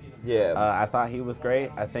point. Yeah. I thought he was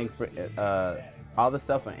great. I think all the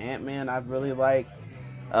stuff with Ant-Man I've really liked.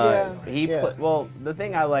 The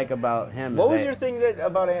thing I like about him What was your thing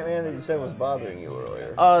about Ant-Man that you said was bothering you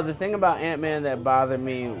earlier? The thing about Ant-Man that bothered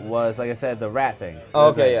me was, like I said, the rat thing.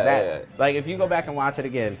 Like, if you go back and watch it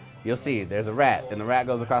again, you'll see there's a rat, and the rat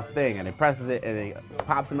goes across the thing, and it presses it, and it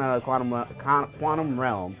pops him out of the quantum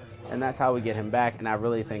realm, and that's how we get him back, and I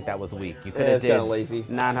really think that was weak. You could have did lazy.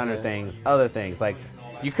 900 things, other things, like,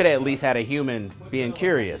 you could have at least had a human being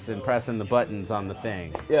curious and pressing the buttons on the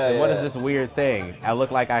thing. What is this weird thing? I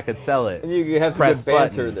look like I could sell it. And you have some good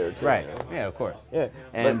banter there, too. Right. Yeah, of course. Yeah.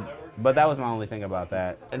 But that was my only thing about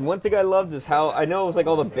that. And one thing I loved is how, I know it was like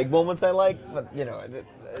all the big moments I liked, but,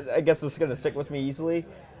 I guess it's going to stick with me easily.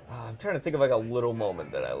 I'm trying to think of like a little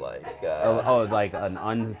moment that I like. Like an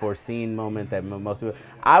unforeseen moment that most people.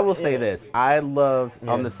 I will say this: I loved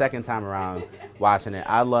on the second time around watching it.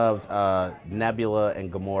 I loved Nebula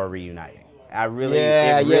and Gamora reuniting. I really,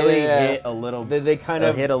 hit a little. They kind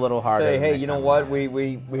of hit a little harder. Say, hey, you know what?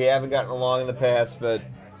 We haven't gotten along in the past, but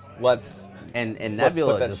let's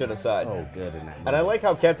Nebula put that shit aside. So good in that movie. And I like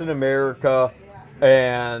how Captain America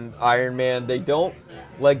and Iron Man, they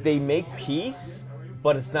make peace.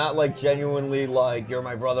 But it's not like genuinely like, you're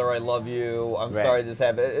my brother, I love you, I'm sorry this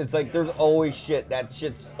happened. It's like there's always shit. That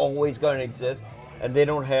shit's always going to exist. And they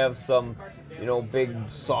don't have some, big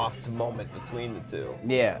soft moment between the two.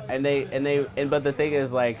 Yeah, but the thing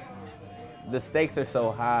is, like, the stakes are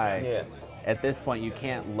so high. Yeah. At this point, you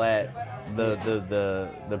can't let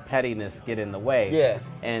the pettiness get in the way. Yeah.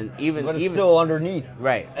 And but it's still underneath.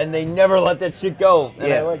 Right. And they never let that shit go.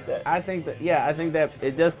 And I like that. I think that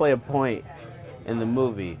it does play a point in the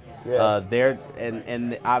movie.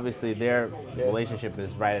 And obviously their relationship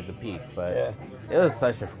is right at the peak, but it was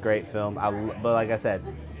such a great film. But like I said,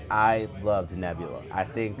 I loved Nebula. I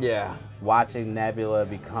think watching Nebula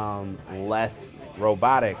become less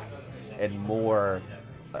robotic and more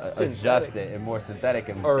adjusted and more synthetic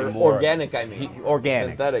and more organic. Organic,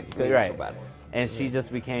 synthetic, right? So and she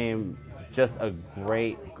just became just a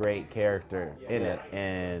great character in it,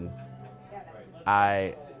 and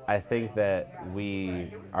I think that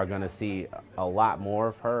we are going to see a lot more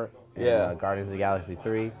of her in Guardians of the Galaxy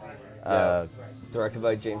 3. Directed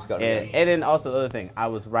by James Gunn. And then also the other thing, I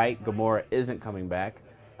was right, Gamora isn't coming back.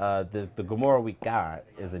 The Gamora we got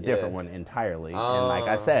is a different one entirely. And like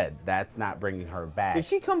I said, that's not bringing her back. Did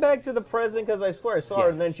she come back to the present? Because I swear I saw her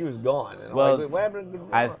and then she was gone. And what happened to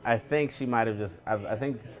Gamora? I think she might have just, I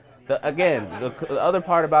think... The other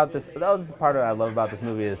part about this, the other part that I love about this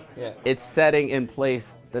movie is it's setting in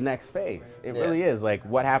place the next phase. It really is. Like,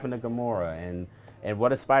 what happened to Gamora, and what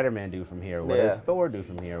does Spider-Man do from here? What does Thor do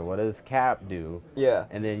from here? What does Cap do? Yeah.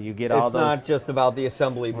 And then you get all those. It's not just about the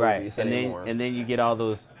assembly movies anymore. And then you get all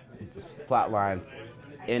those plot lines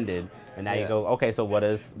ended. And now you go, okay, so what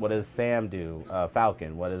does Sam do?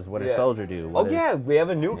 Falcon. What does Soldier do? We have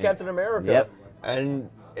a new Captain America. Yep. And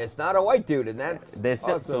it's not a white dude, and that's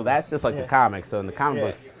awesome. So that's just like the comics. So in the comic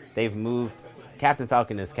books, they've moved. Captain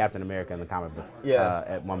Falcon is Captain America in the comic books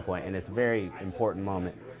at one point, and it's a very important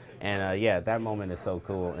moment. And that moment is so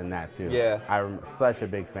cool in that too. Yeah. I'm such a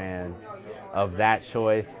big fan of that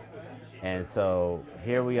choice, and so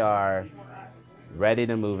here we are, ready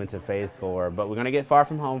to move into Phase 4. But we're gonna get Far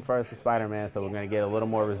From Home first with Spider-Man, so we're gonna get a little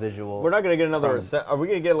more residual. We're not gonna get another. Are we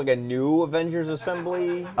gonna get like a new Avengers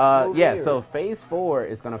Assembly? So Phase 4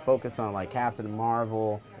 is gonna focus on like Captain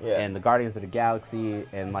Marvel and the Guardians of the Galaxy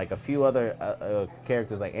and like a few other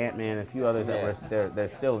characters like Ant-Man and a few others that they're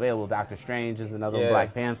still available. Doctor Strange is another one,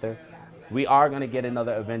 Black Panther. We are gonna get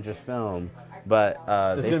another Avengers film. But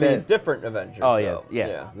it's gonna be a different Avengers. Oh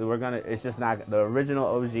yeah. We're gonna. It's just not the original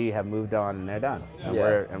OG have moved on and they're done.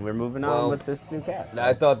 And we're moving on with this new cast.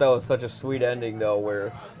 I thought that was such a sweet ending though,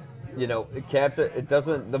 where you know,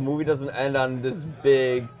 the movie doesn't end on this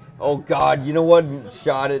big, oh God, you know what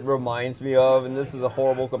shot it reminds me of? And this is a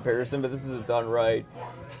horrible comparison, but this is done right.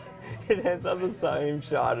 It ends on the same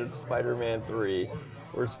shot as Spider-Man 3,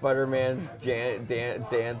 where Spider-Man's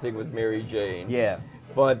dancing with Mary Jane. Yeah.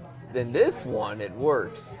 But in this one, it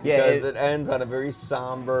works. Because it ends on a very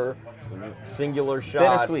somber, singular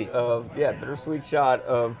shot. Bittersweet shot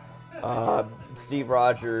of Steve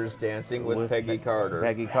Rogers dancing with Peggy Carter.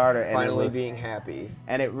 And finally being happy.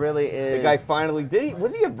 And it really is. The guy finally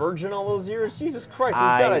was he a virgin all those years? Jesus Christ, he's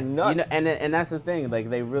got a nut. You know, and that's the thing. Like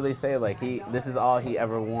they really say like this is all he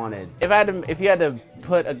ever wanted. If you had to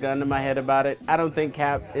put a gun to my head about it, I don't think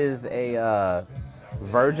Cap is a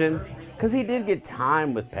virgin. Because he did get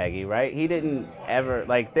time with Peggy, right? He didn't ever,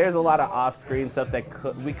 like, there's a lot of off-screen stuff that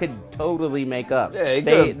we could totally make up. Yeah,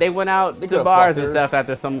 they went out to bars and stuff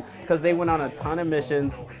after because they went on a ton of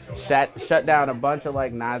missions, shut down a bunch of,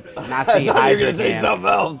 like, Nazi I thought you were going to say something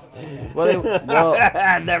else. Well,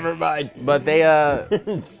 never mind. But he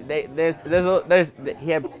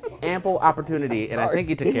had ample opportunity, and I think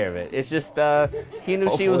he took care of it. It's just he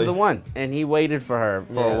knew she was the one, and he waited for her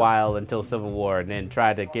for a while until Civil War, and then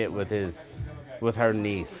tried to get with her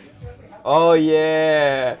niece. Oh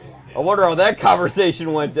yeah. I wonder how that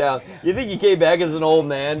conversation went down. You think he came back as an old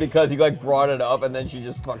man because he like brought it up and then she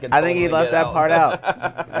just fucking. I think he left that part out.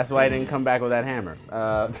 That's why he didn't come back with that hammer.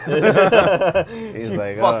 She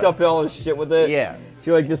like, fucked up all his shit with it. Yeah.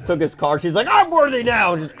 She like just took his car. She's like, I'm worthy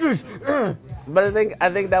now. Just. But I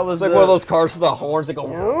think that was like one of those cars with the horns that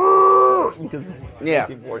go. Because yeah.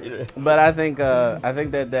 But I think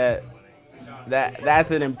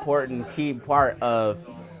that's an important key part of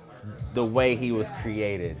the way he was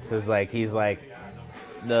created. So it's like he's like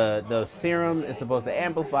the serum is supposed to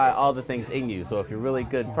amplify all the things in you. So if you're a really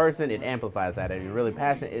good person, it amplifies that. If you're really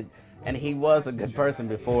passionate, and he was a good person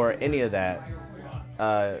before any of that.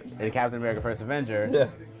 In Captain America: First Avenger,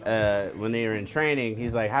 when they were in training,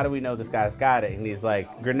 he's like, "How do we know this guy's got it?" And he's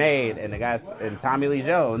like, "Grenade." And the guy, and Tommy Lee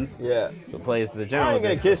Jones, who plays the general, I ain't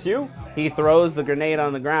gonna kiss you. He throws the grenade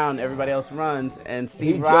on the ground. Everybody else runs, and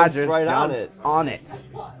Steve Rogers jumps on it.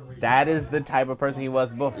 That is the type of person he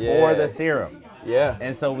was before the serum. Yeah.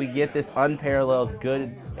 And so we get this unparalleled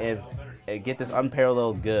good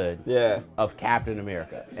of Captain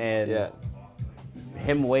America. And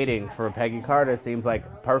him waiting for Peggy Carter seems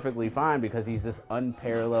like perfectly fine because he's this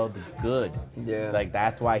unparalleled good. Yeah. Like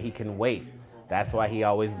that's why he can wait. That's why he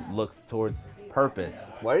always looks towards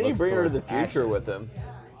purpose. Why did he bring her to the future with him?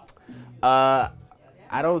 I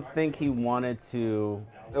don't think he wanted to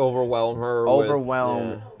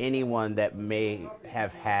overwhelm anyone that may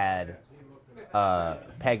have had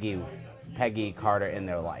Peggy Carter in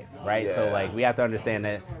their life, right? Yeah. So like we have to understand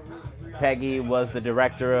that Peggy was the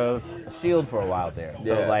director of S.H.I.E.L.D. for a while there.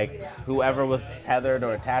 So like whoever was tethered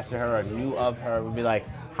or attached to her or knew of her would be like,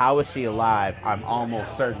 how is she alive? I'm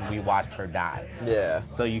almost certain we watched her die. Yeah.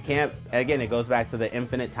 So you can't, again, it goes back to the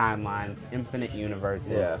infinite timelines, infinite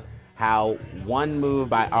universes. Yeah. How one move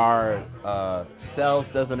by our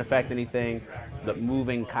selves doesn't affect anything, but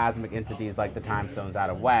moving cosmic entities like the time stones out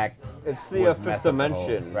of whack. It's the fifth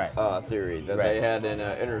dimension theory that they had in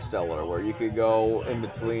Interstellar, where you could go in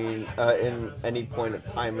between in any point of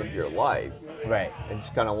time of your life, right, and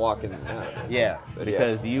just kind of walk in and out. Yeah,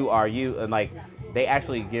 because you are you, and like they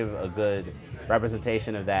actually give a good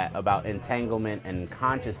representation of that about entanglement and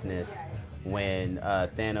consciousness. When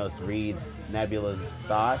Thanos reads Nebula's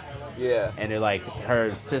thoughts, and they're like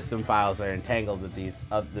her system files are entangled with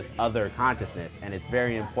this other consciousness, and it's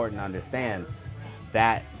very important to understand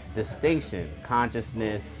that distinction.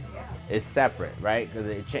 Consciousness is separate, right? Because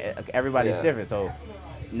everybody's different. So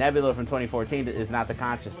Nebula from 2014 is not the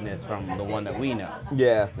consciousness from the one that we know.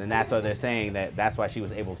 Yeah, and that's why they're saying that's why she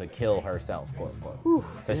was able to kill herself, quote unquote,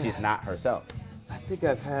 because she's not herself. I think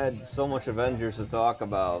I've had so much Avengers to talk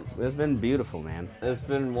about. It's been beautiful, man. It's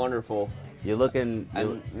been wonderful. You're looking...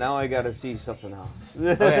 And now I got to see something else.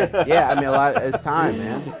 Okay. Yeah, I mean, it's time,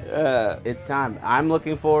 man. Yeah. It's time. I'm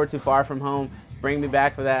looking forward to Far From Home. Bring me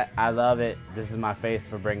back for that. I love it. This is my face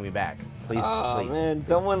for Bring Me Back. Please, please. Man,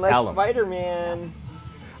 someone like Spider-Man.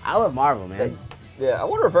 I love Marvel, man. Yeah, I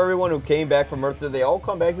wonder if everyone who came back from Earth, did they all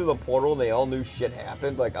come back through the portal and they all knew shit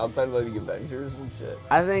happened, like outside of the Avengers and shit?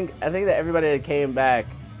 I think that everybody that came back,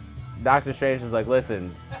 Doctor Strange was like,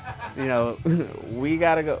 listen, you know, we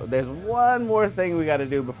gotta go. There's one more thing we gotta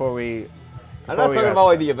do before we. I'm not talking about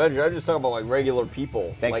like the Avengers. I'm just talking about like regular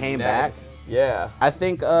people that like came back. Yeah, I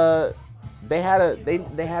think they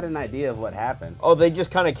had an idea of what happened. Oh, they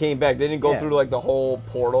just kind of came back. They didn't go through like the whole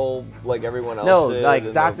portal like everyone else did. No,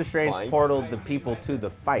 like Doctor Strange portaled the people to the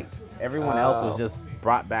fight. Everyone else was just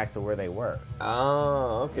brought back to where they were.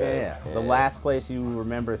 Oh, okay. Yeah. The last place you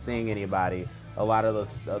remember seeing anybody,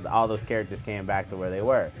 all those characters came back to where they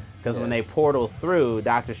were. Because when they portal through,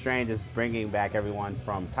 Doctor Strange is bringing back everyone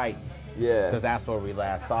from Titan. Yeah. Because that's where we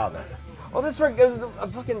last saw them. Oh, that's right.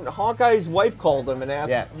 Fucking Hawkeye's wife called him and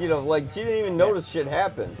asked, like, she didn't even notice shit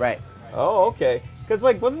happened. Right. Oh, okay. Because,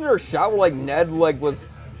 like, wasn't there a shot where, like, Ned, like, was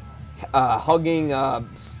hugging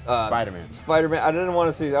Spider-Man. Spider-Man. I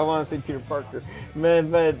want to say Peter Parker.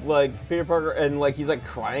 Man, like, Peter Parker, and, like, he's, like,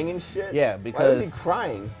 crying and shit? Yeah, because... Why is he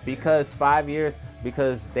crying? Because 5 years...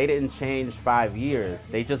 Because they didn't change 5 years.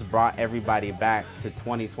 They just brought everybody back to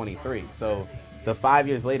 2023. So the 5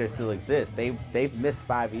 years later still exists. They've missed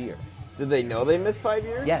 5 years. Did they know they missed 5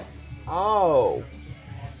 years? Yes. Oh.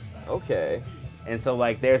 Okay. And so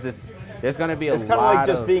like there's going to be a lot of... It's kind of like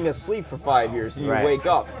just being asleep for 5 years and you wake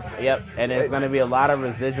up. Yep. And there's going to be a lot of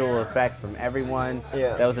residual effects from everyone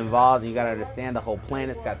that was involved. You got to understand the whole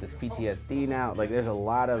planet's got this PTSD now. Like there's a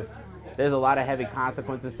lot of heavy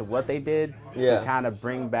consequences to what they did to kind of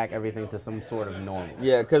bring back everything to some sort of normal.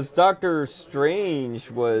 Yeah, because Doctor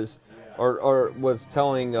Strange was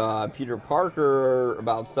telling Peter Parker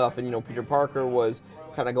about stuff, and Peter Parker was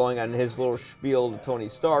kind of going on his little spiel to Tony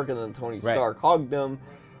Stark, and then Tony Stark hugged him.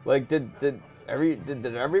 Like, did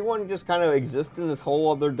everyone just kind of exist in this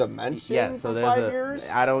whole other dimension for 5 years?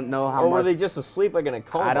 I don't know how much. Or were they just asleep like in a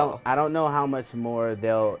coma? I don't know how much more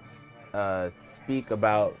they'll speak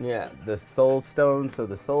about the Soul Stone. So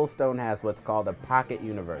the Soul Stone has what's called a pocket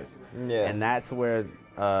universe. Yeah. And that's where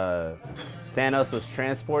Thanos was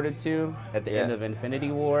transported to at the end of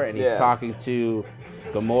Infinity War, and he's talking to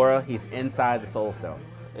Gamora. He's inside the Soul Stone.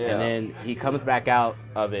 Yeah. And then he comes back out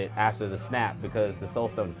of it after the snap because the Soul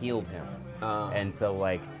Stone healed him. And so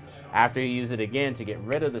like after he used it again to get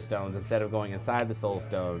rid of the stones, instead of going inside the Soul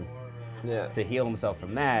Stone, to heal himself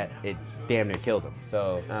from that, it damn near killed him.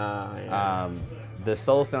 So the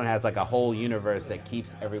Soul Stone has like a whole universe that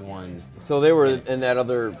keeps everyone... So they were in that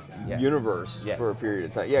other universe for a period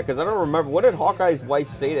of time. Yeah, because I don't remember. What did Hawkeye's wife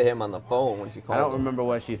say to him on the phone when she called him? I don't remember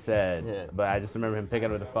what she said, but I just remember him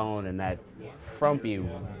picking up the phone and that frumpy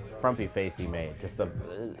face he made. Just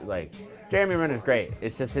like, Jeremy Renner's great.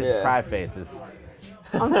 It's just his cry face is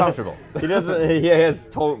uncomfortable. He has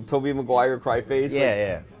Tobey Maguire cry face.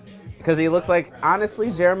 Yeah. Because he looks like,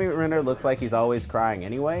 honestly, Jeremy Renner looks like he's always crying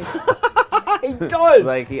anyway. He does.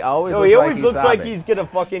 Like he always. Looks like he's gonna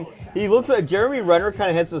fucking. He looks like Jeremy Renner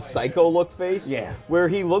kind of has a psycho look face. Yeah. Where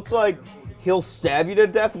he looks like he'll stab you to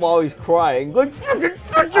death while he's crying. Like,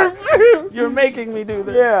 you're making me do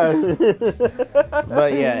this. Yeah.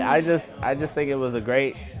 But yeah, I just think it was a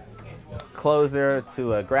great closer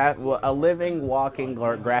to a living, walking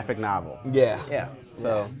graphic novel. Yeah. Yeah.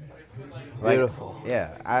 So. Like, beautiful.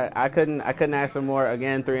 Yeah, I couldn't ask for more.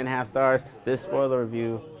 Again, 3.5 stars. This spoiler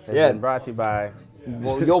review has been brought to you by...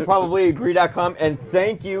 Well, you'll probably agree.com, and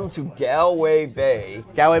thank you to Galway Bay.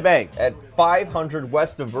 Galway Bay. At 500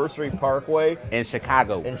 West Diversity Parkway. In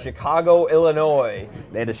Chicago. In Chicago, Illinois.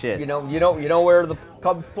 They the shit. You know where the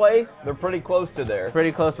Cubs play? They're pretty close to there.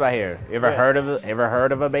 Pretty close by here. You ever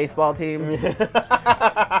heard of a baseball team?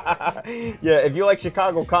 Yeah, if you like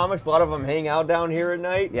Chicago comics, a lot of them hang out down here at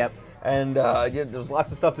night. Yep. And there's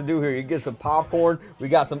lots of stuff to do here. You get some popcorn. We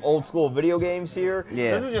got some old school video games here.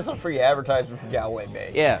 Yeah. This is just a free advertisement for Galway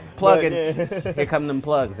Bay. Yeah, plugging. Here come them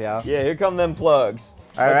plugs, y'all. Yeah, here come them plugs.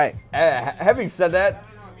 All right. Having said that,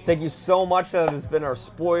 thank you so much. That has been our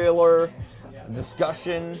spoiler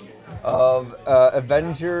discussion of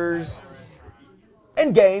Avengers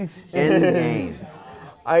Endgame. Endgame.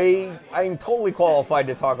 I'm totally qualified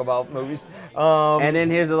to talk about movies. And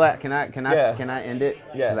then here's the last. Can I end it?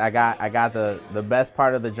 Yeah. 'Cause I got the best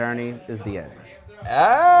part of the journey is the end.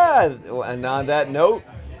 And on that note,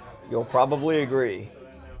 you'll probably agree.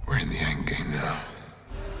 We're in the end game now.